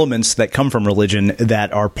elements that come from religion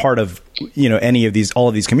that are part of, all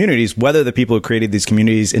of these communities, whether the people who created these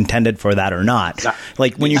communities intended for that or not. Exactly.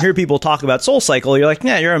 Like when you hear people talk about Soul Cycle, you're like,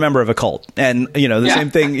 yeah, you're a member of a cult. And,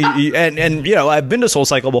 same thing. And I've been to Soul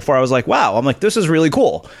Cycle before. I was like, wow, I'm like, this is really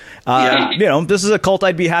cool. This is a cult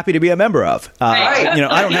I'd be happy to be a member of. I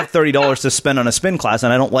don't have $30 to spend on a spin class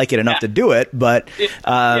and I don't like it enough to do it. But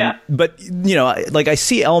I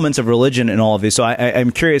see elements of religion in all of these. So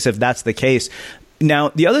I'm curious if that's the case. Now,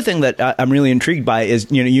 the other thing that I'm really intrigued by is,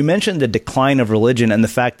 you mentioned the decline of religion and the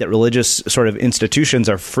fact that religious sort of institutions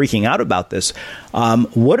are freaking out about this.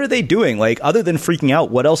 What are they doing? Like, other than freaking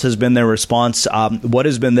out, what else has been their response? What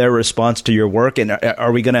has been their response to your work? And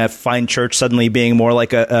are we going to find church suddenly being more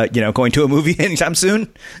like going to a movie anytime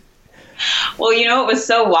soon? Well, you know, it was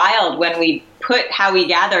so wild when we put How We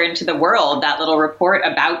Gather into the world, that little report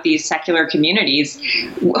about these secular communities.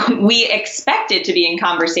 We expected to be in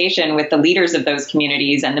conversation with the leaders of those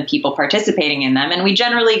communities and the people participating in them, and we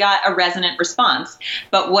generally got a resonant response.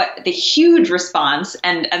 But what the huge response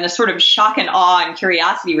and the sort of shock and awe and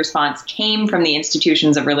curiosity response came from the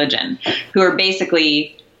institutions of religion, who are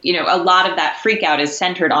basically, you know, a lot of that freak out is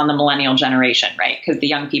centered on the millennial generation, right? Because the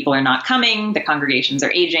young people are not coming, the congregations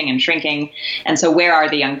are aging and shrinking. And so where are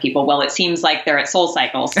the young people? Well, it seems like they're at Soul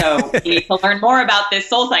Cycle. So we need to learn more about this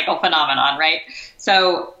Soul Cycle phenomenon, right?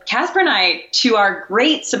 So Casper and I, to our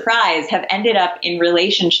great surprise, have ended up in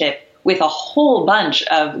relationship with a whole bunch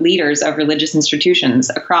of leaders of religious institutions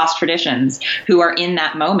across traditions who are in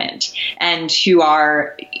that moment and who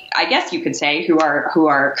are, I guess you could say, who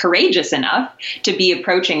are courageous enough to be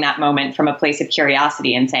approaching that moment from a place of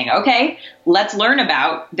curiosity and saying, okay, let's learn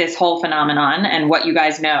about this whole phenomenon and what you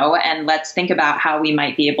guys know, and let's think about how we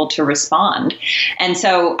might be able to respond. And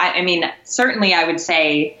so, I mean, certainly I would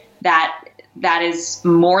say that is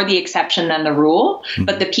more the exception than the rule.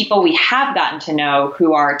 But the people we have gotten to know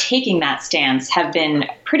who are taking that stance have been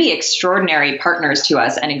pretty extraordinary partners to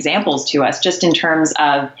us and examples to us, just in terms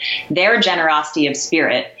of their generosity of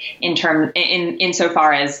spirit,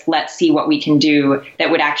 insofar as let's see what we can do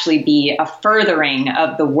that would actually be a furthering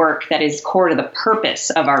of the work that is core to the purpose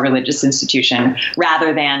of our religious institution,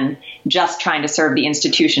 rather than just trying to serve the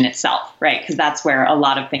institution itself, right? Because that's where a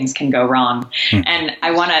lot of things can go wrong. And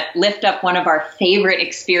I want to lift up one of our favorite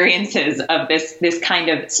experiences of this kind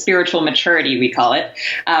of spiritual maturity, we call it.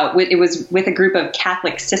 It was with a group of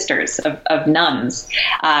Catholic sisters, of nuns.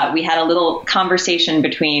 We had a little conversation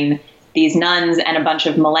between these nuns and a bunch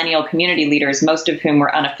of millennial community leaders, most of whom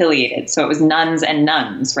were unaffiliated. So it was nuns and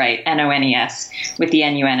nuns, right? NONES with the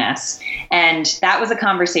NUNS. And that was a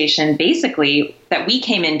conversation basically that we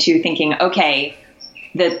came into thinking, okay,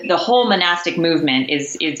 the whole monastic movement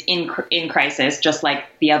is in crisis, just like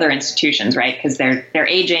the other institutions, right? Because they're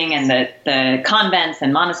aging, and the convents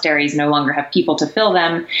and monasteries no longer have people to fill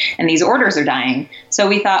them, and these orders are dying. So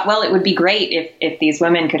we thought, well, it would be great if these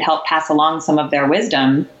women could help pass along some of their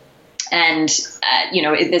wisdom. And,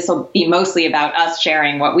 this will be mostly about us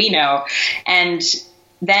sharing what we know. And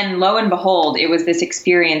then lo and behold, it was this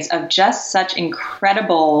experience of just such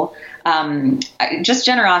incredible, just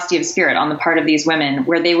generosity of spirit on the part of these women,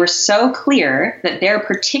 where they were so clear that their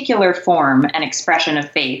particular form and expression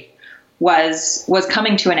of faith was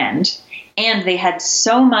coming to an end. And they had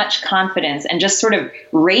so much confidence and just sort of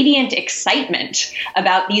radiant excitement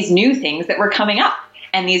about these new things that were coming up.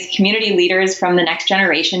 And these community leaders from the next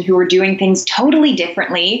generation who were doing things totally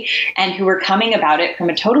differently and who were coming about it from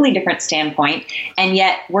a totally different standpoint, and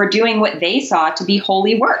yet were doing what they saw to be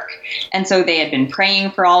holy work. And so they had been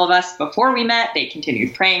praying for all of us before we met. They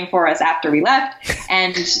continued praying for us after we left.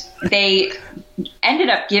 And they ended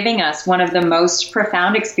up giving us one of the most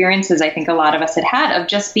profound experiences I think a lot of us had of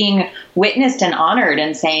just being witnessed and honored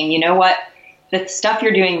and saying, you know what, the stuff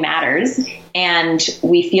you're doing matters, and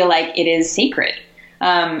we feel like it is sacred.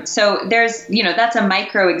 So there's, that's a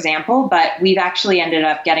micro example, but we've actually ended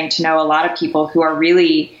up getting to know a lot of people who are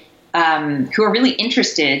really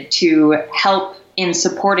interested to help in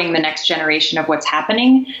supporting the next generation of what's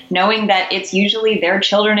happening, knowing that it's usually their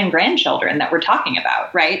children and grandchildren that we're talking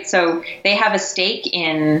about, right? So they have a stake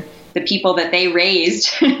in the people that they raised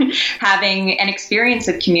having an experience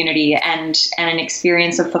of community and an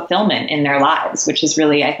experience of fulfillment in their lives, which is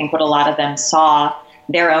really, I think, what a lot of them saw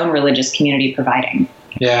their own religious community providing.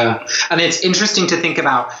 Yeah. And it's interesting to think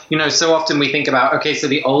about, so often we think about, okay, so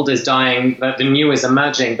the old is dying, the new is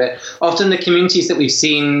emerging, but often the communities that we've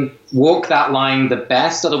seen walk that line the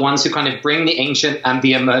best are the ones who kind of bring the ancient and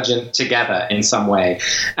the emergent together in some way.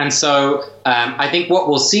 And so I think what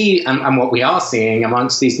we'll see and what we are seeing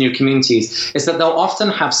amongst these new communities is that they'll often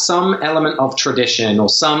have some element of tradition or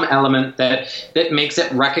some element that makes it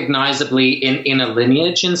recognizably in a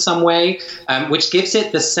lineage in some way, which gives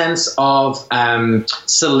it the sense of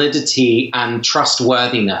solidity and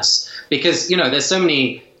trustworthiness. Because, there's so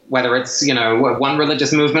many, whether it's, one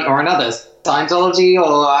religious movement or another, Scientology,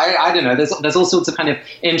 or I don't know, there's all sorts of kind of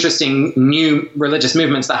interesting new religious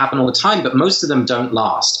movements that happen all the time, but most of them don't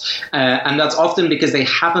last. And that's often because they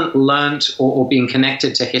haven't learned or been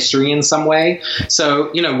connected to history in some way.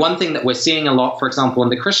 So, one thing that we're seeing a lot, for example, in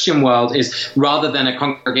the Christian world is rather than a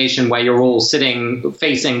congregation where you're all sitting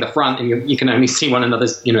facing the front and you can only see one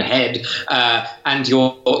another's, head, and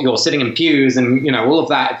you're sitting in pews and, all of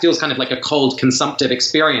that, it feels kind of like a cold, consumptive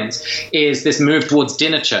experience, is this move towards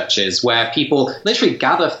dinner churches where people literally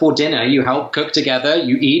gather for dinner. You help cook together,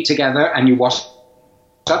 you eat together, and you wash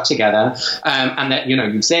up together, and that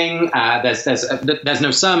you sing. There's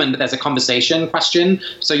no sermon, but there's a conversation question.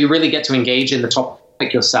 So you really get to engage in the topic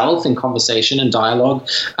yourself in conversation and dialogue.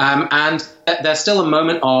 And there's still a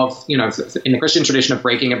moment of in the Christian tradition of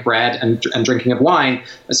breaking of bread and drinking of wine,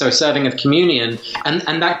 so serving of communion,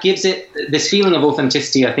 and that gives it this feeling of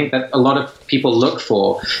authenticity. I think that a lot of people look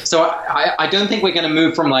for. So I don't think we're going to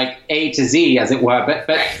move from like A to Z, as it were, but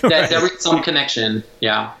there is some connection.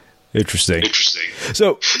 Yeah. Interesting.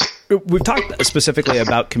 So we've talked specifically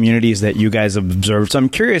about communities that you guys have observed. So I'm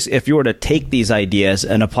curious if you were to take these ideas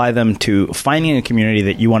and apply them to finding a community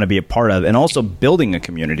that you want to be a part of and also building a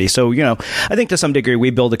community. So, I think to some degree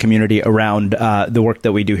we build a community around the work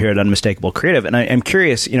that we do here at Unmistakable Creative. And I'm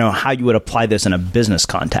curious, how you would apply this in a business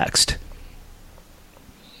context.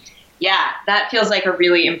 Yeah, that feels like a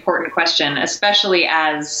really important question, especially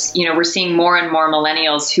as, we're seeing more and more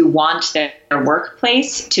millennials who want their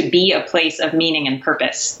workplace to be a place of meaning and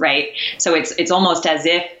purpose, right? So it's almost as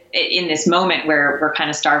if in this moment where we're kind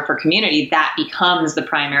of starved for community, that becomes the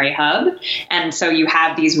primary hub. And so you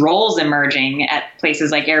have these roles emerging at places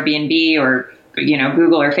like Airbnb or,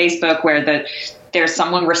 Google or Facebook, where there's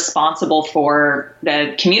someone responsible for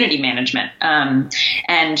the community management.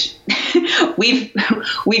 And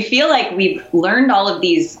we feel like we've learned all of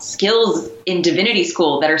these skills in divinity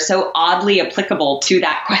school that are so oddly applicable to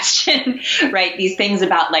that question, right? These things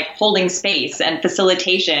about like holding space and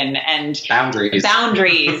facilitation and boundaries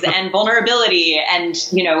and vulnerability and,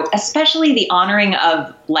 especially the honoring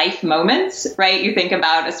of life moments, right? You think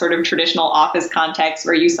about a sort of traditional office context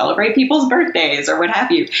where you celebrate people's birthdays or what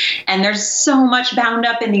have you. And there's so much bound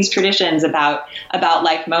up in these traditions about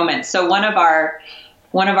life moments. So one of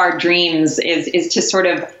our dreams is to sort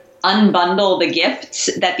of unbundle the gifts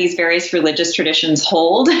that these various religious traditions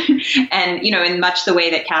hold. And, in much the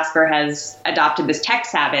way that Casper has adopted this tech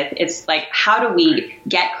Sabbath, it's like, how do we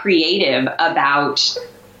get creative about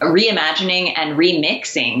reimagining and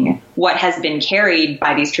remixing what has been carried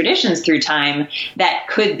by these traditions through time that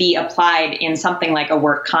could be applied in something like a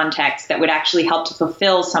work context that would actually help to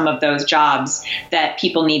fulfill some of those jobs that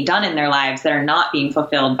people need done in their lives that are not being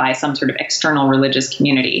fulfilled by some sort of external religious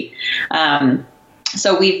community.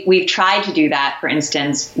 So we've tried to do that, for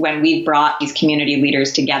instance, when we've brought these community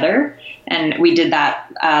leaders together. And we did that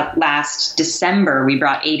last December. We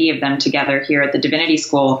brought 80 of them together here at the Divinity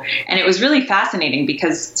School. And it was really fascinating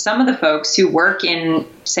because some of the folks who work in,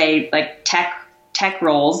 say, like tech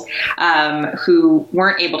roles who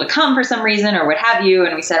weren't able to come for some reason or what have you.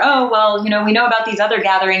 And we said, oh, well, we know about these other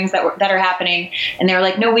gatherings that are happening. And they were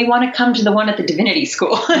like, no, we want to come to the one at the Divinity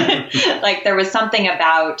School. Like there was something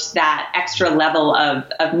about that extra level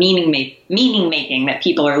of meaning making that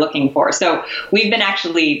people are looking for. So we've been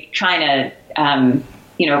actually trying to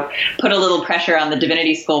put a little pressure on the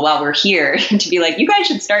Divinity School while we're here to be like, you guys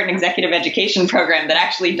should start an executive education program that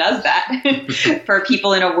actually does that for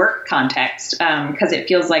people in a work context, because it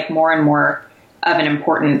feels like more and more of an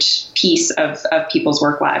important piece of people's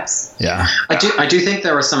work lives. Yeah, I do think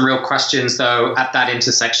there are some real questions, though, at that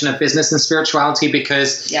intersection of business and spirituality,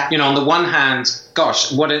 because, on the one hand,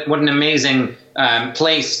 gosh, what an amazing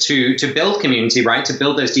place to build community, right? To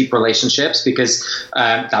build those deep relationships, because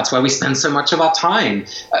that's where we spend so much of our time.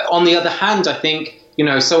 On the other hand, I think,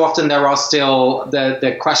 so often there are still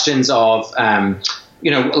the questions of,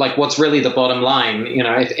 like what's really the bottom line?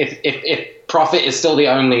 If profit is still the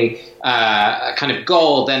only kind of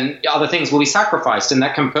goal, then other things will be sacrificed, and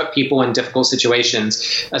that can put people in difficult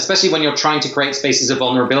situations, especially when you're trying to create spaces of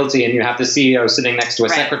vulnerability and you have the CEO sitting next to a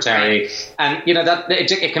secretary, and that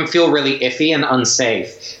it can feel really iffy and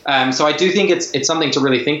unsafe. So I do think it's something to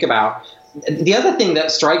really think about. The other thing that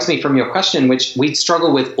strikes me from your question, which we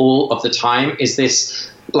struggle with all of the time, is this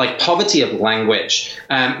like poverty of language.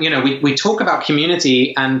 We talk about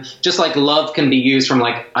community, and just like love can be used from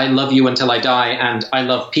like, I love you until I die and I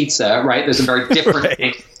love pizza, right? There's a very different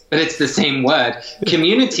thing, but it's the same word.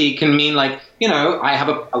 Community can mean like, I have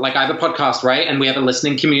a podcast, right? And we have a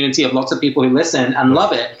listening community of lots of people who listen and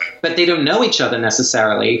love it, but they don't know each other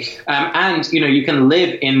necessarily. And you can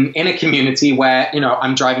live in a community where,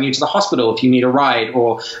 I'm driving you to the hospital if you need a ride,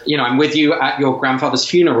 or, I'm with you at your grandfather's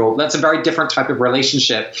funeral. That's a very different type of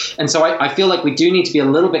relationship. And so I feel like we do need to be a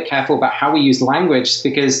little bit careful about how we use language,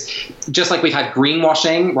 because just like we've had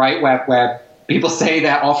greenwashing, right? Where people say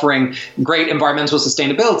they're offering great environmental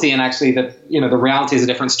sustainability, and actually the reality is a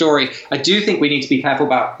different story. I do think we need to be careful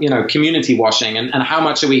about, community washing and how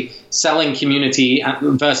much are we selling community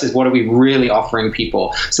versus what are we really offering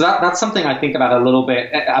people. So that's something I think about a little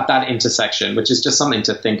bit at that intersection, which is just something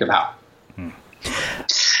to think about.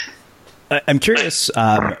 I'm curious,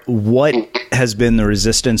 what has been the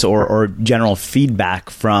resistance or general feedback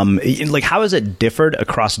from, like, how has it differed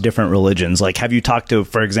across different religions? Like, have you talked to,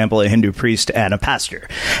 for example, a Hindu priest and a pastor,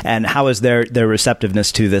 and how has their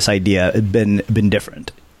receptiveness to this idea been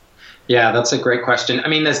different? Yeah, that's a great question. I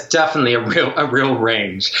mean, there's definitely a real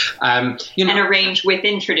range, and a range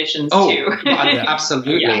within traditions too.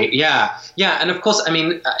 Absolutely, yeah. And of course, I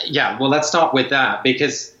mean, well, let's start with that,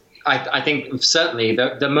 because I think certainly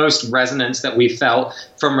the most resonance that we felt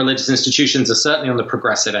from religious institutions are certainly on the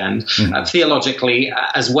progressive end, theologically,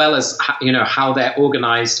 as well as how they're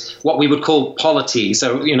organized, what we would call polity.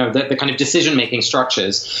 So the kind of decision-making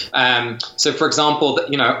structures. So, for example,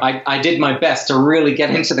 I did my best to really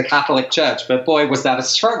get into the Catholic Church, but boy, was that a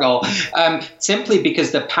struggle. Simply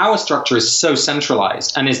because the power structure is so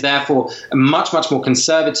centralized and is therefore much more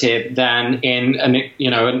conservative than in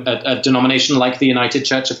a denomination like the United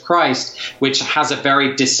Church of Christ, which has a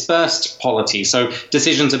very dispersed polity. So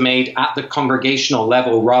decisions are made at the congregational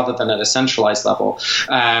level rather than at a centralized level.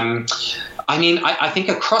 I think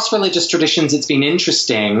across religious traditions, it's been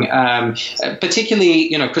interesting. Particularly,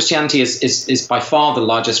 Christianity is by far the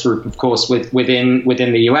largest group, of course, within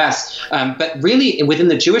the US. But really, within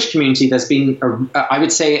the Jewish community, there's been, I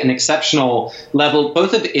would say, an exceptional level,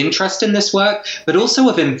 both of interest in this work, but also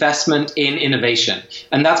of investment in innovation.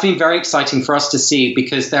 And that's been very exciting for us to see,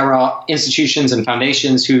 because there are institutions and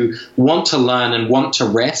foundations who want to learn and want to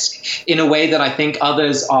risk in a way that I think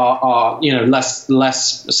others are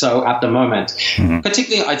less so at the moment.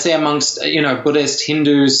 Particularly, I'd say amongst Buddhist,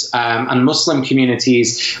 Hindus, and Muslim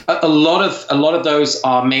communities, a lot of those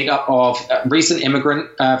are made up of recent immigrant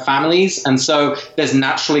families, and so there's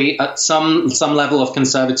naturally some level of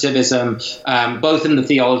conservatism, both in the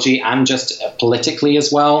theology and just politically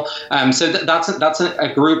as well. So that's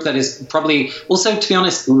a group that is probably also, to be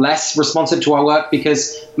honest, less responsive to our work,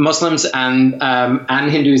 because Muslims and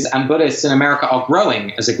Hindus and Buddhists in America are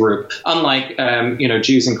growing as a group, unlike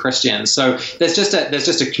Jews and Christians. So there's just a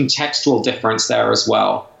contextual difference there as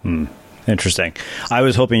well. Interesting. I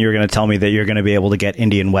was hoping you were going to tell me that you're going to be able to get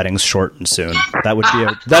Indian weddings shortened soon.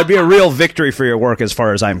 That'd be a real victory for your work, as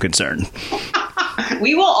far as I'm concerned.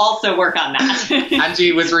 We will also work on that.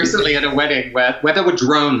 Angie was recently at a wedding where there were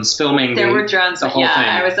drones filming. There were drones. The whole thing.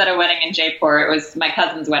 I was at a wedding in Jaipur. It was my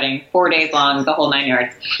cousin's wedding, 4 days long, the whole 9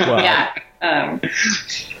 yards. Wow. Yeah.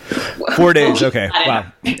 4 days. Okay.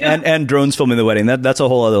 Wow. And drones filming the wedding. That's a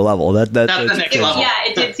whole other level. That's the next level. Yeah,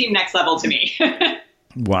 it did seem next level to me.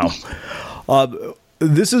 Wow.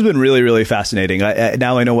 This has been really, really fascinating.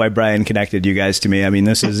 Now I know why Brian connected you guys to me. I mean,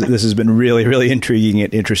 this has been really, really intriguing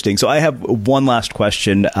and interesting. So I have one last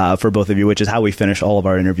question for both of you, which is how we finish all of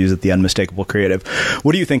our interviews at the Unmistakable Creative.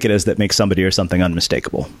 What do you think it is that makes somebody or something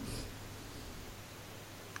unmistakable?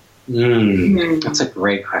 That's a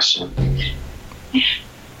great question.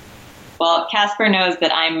 Well, Casper knows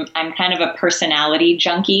that I'm kind of a personality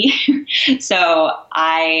junkie. So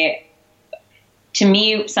to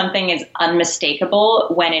me, something is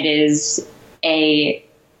unmistakable when it is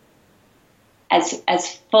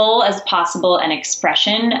as full as possible an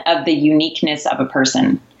expression of the uniqueness of a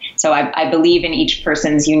person. So I believe in each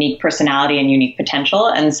person's unique personality and unique potential.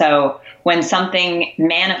 And so when something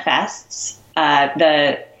manifests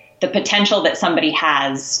the potential that somebody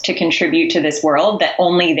has to contribute to this world that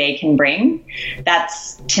only they can bring,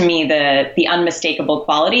 that's, to me, the unmistakable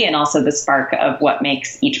quality, and also the spark of what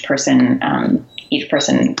makes each person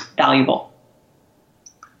valuable.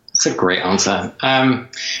 That's a great answer.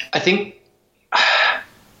 I think I'm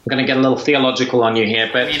going to get a little theological on you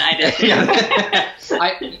here, but I did.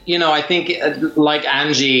 I think, like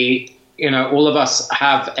Angie, all of us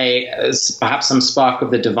have perhaps some spark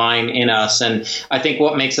of the divine in us. And I think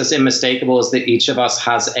what makes us unmistakable is that each of us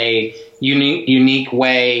has a unique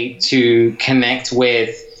way to connect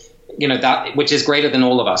with, that which is greater than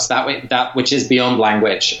all of us, that which is beyond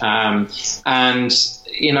language. And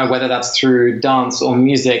whether that's through dance or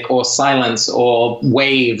music or silence or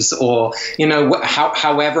waves or,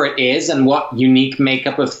 however it is, and what unique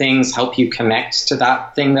makeup of things help you connect to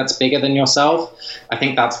that thing that's bigger than yourself. I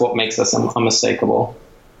think that's what makes us unmistakable.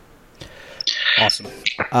 Awesome.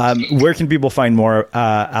 Where can people find more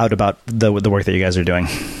out about the work that you guys are doing?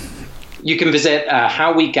 You can visit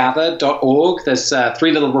howwegather.org. There's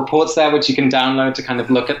 3 little reports there which you can download to kind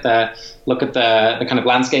of look at the kind of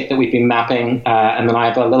landscape that we've been mapping. And then I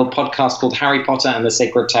have a little podcast called Harry Potter and the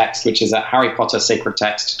Sacred Text, which is at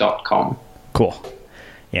harrypottersacredtext.com. Cool.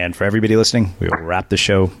 And for everybody listening, we will wrap the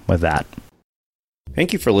show with that.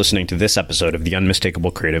 Thank you for listening to this episode of the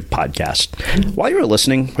Unmistakable Creative Podcast. While you were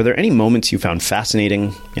listening, were there any moments you found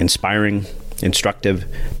fascinating, inspiring, instructive,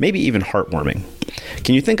 maybe even heartwarming.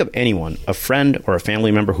 Can you think of anyone, a friend or a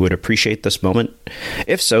family member who would appreciate this moment?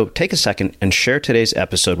 If so, take a second and share today's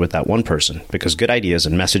episode with that one person, because good ideas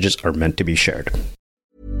and messages are meant to be shared.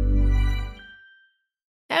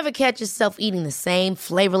 Ever catch yourself eating the same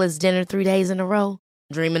flavorless dinner 3 days in a row?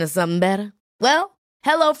 Dreaming of something better? Well,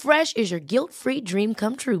 HelloFresh is your guilt-free dream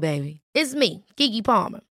come true, baby. It's me, Keke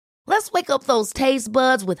Palmer. Let's wake up those taste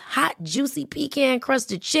buds with hot, juicy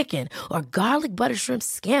pecan-crusted chicken or garlic butter shrimp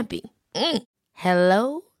scampi.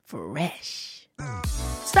 Hello Fresh.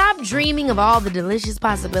 Stop dreaming of all the delicious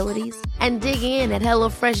possibilities and dig in at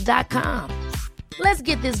HelloFresh.com. Let's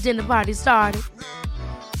get this dinner party started.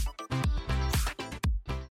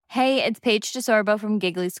 Hey, it's Paige DeSorbo from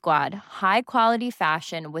Giggly Squad. High quality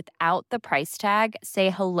fashion without the price tag. Say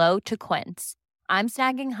hello to Quince. I'm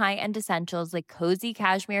snagging high-end essentials like cozy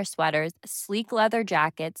cashmere sweaters, sleek leather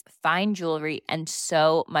jackets, fine jewelry, and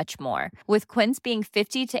so much more. With Quince being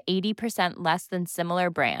 50 to 80% less than similar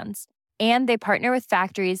brands. And they partner with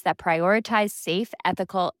factories that prioritize safe,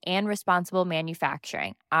 ethical, and responsible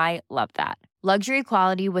manufacturing. I love that. Luxury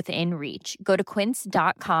quality within reach. Go to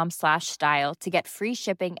quince.com/style to get free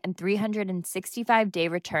shipping and 365-day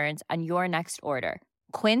returns on your next order.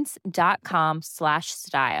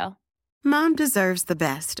 Quince.com/style. Mom deserves the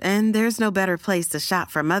best, and there's no better place to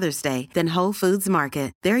shop for Mother's Day than Whole Foods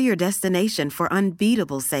Market. They're your destination for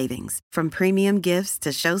unbeatable savings, from premium gifts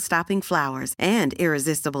to show-stopping flowers and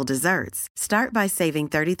irresistible desserts. Start by saving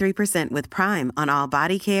 33% with Prime on all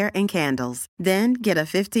body care and candles. Then get a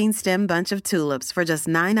 15-stem bunch of tulips for just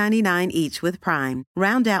 $9.99 each with Prime.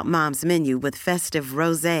 Round out Mom's menu with festive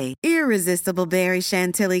rosé, irresistible berry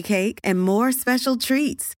chantilly cake, and more special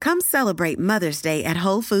treats. Come celebrate Mother's Day at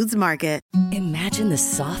Whole Foods Market. Imagine the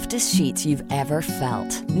softest sheets you've ever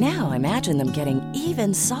felt. Now imagine them getting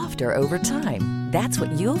even softer over time. That's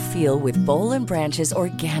what you'll feel with Boll & Branch's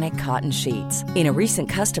organic cotton sheets. In a recent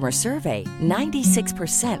customer survey,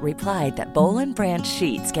 96% replied that Boll & Branch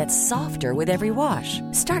sheets get softer with every wash.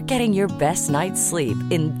 Start getting your best night's sleep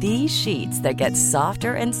in these sheets that get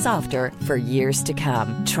softer and softer for years to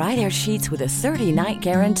come. Try their sheets with a 30-night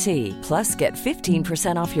guarantee. Plus, get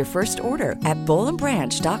 15% off your first order at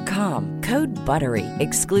bollandbranch.com. Code BUTTERY.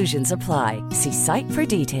 Exclusions apply. See site for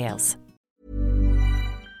details.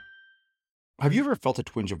 Have you ever felt a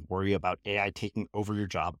twinge of worry about AI taking over your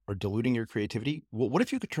job or diluting your creativity? Well, what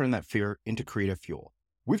if you could turn that fear into creative fuel?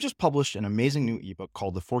 We've just published an amazing new ebook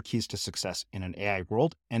called The 4 Keys to Success in an AI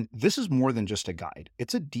World, and this is more than just a guide.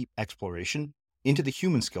 It's a deep exploration into the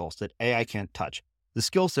human skills that AI can't touch, the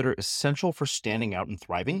skills that are essential for standing out and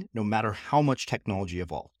thriving, no matter how much technology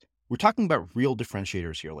evolves. We're talking about real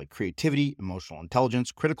differentiators here, like creativity, emotional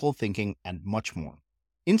intelligence, critical thinking, and much more.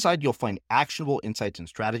 Inside, you'll find actionable insights and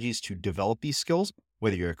strategies to develop these skills,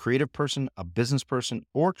 whether you're a creative person, a business person,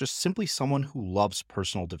 or just simply someone who loves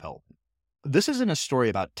personal development. This isn't a story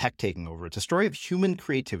about tech taking over. It's a story of human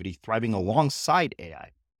creativity thriving alongside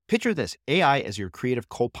AI. Picture this, AI as your creative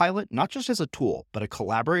co-pilot, not just as a tool, but a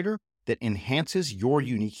collaborator that enhances your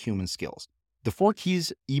unique human skills. The 4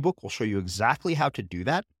 Keys ebook will show you exactly how to do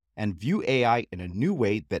that and view AI in a new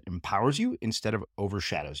way that empowers you instead of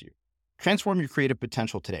overshadows you. Transform your creative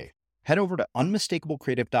potential today. Head over to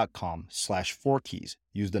unmistakablecreative.com/4keys.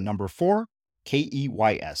 Use the number 4,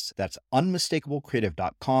 KEYS. That's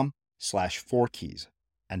unmistakablecreative.com/4keys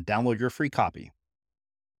and download your free copy.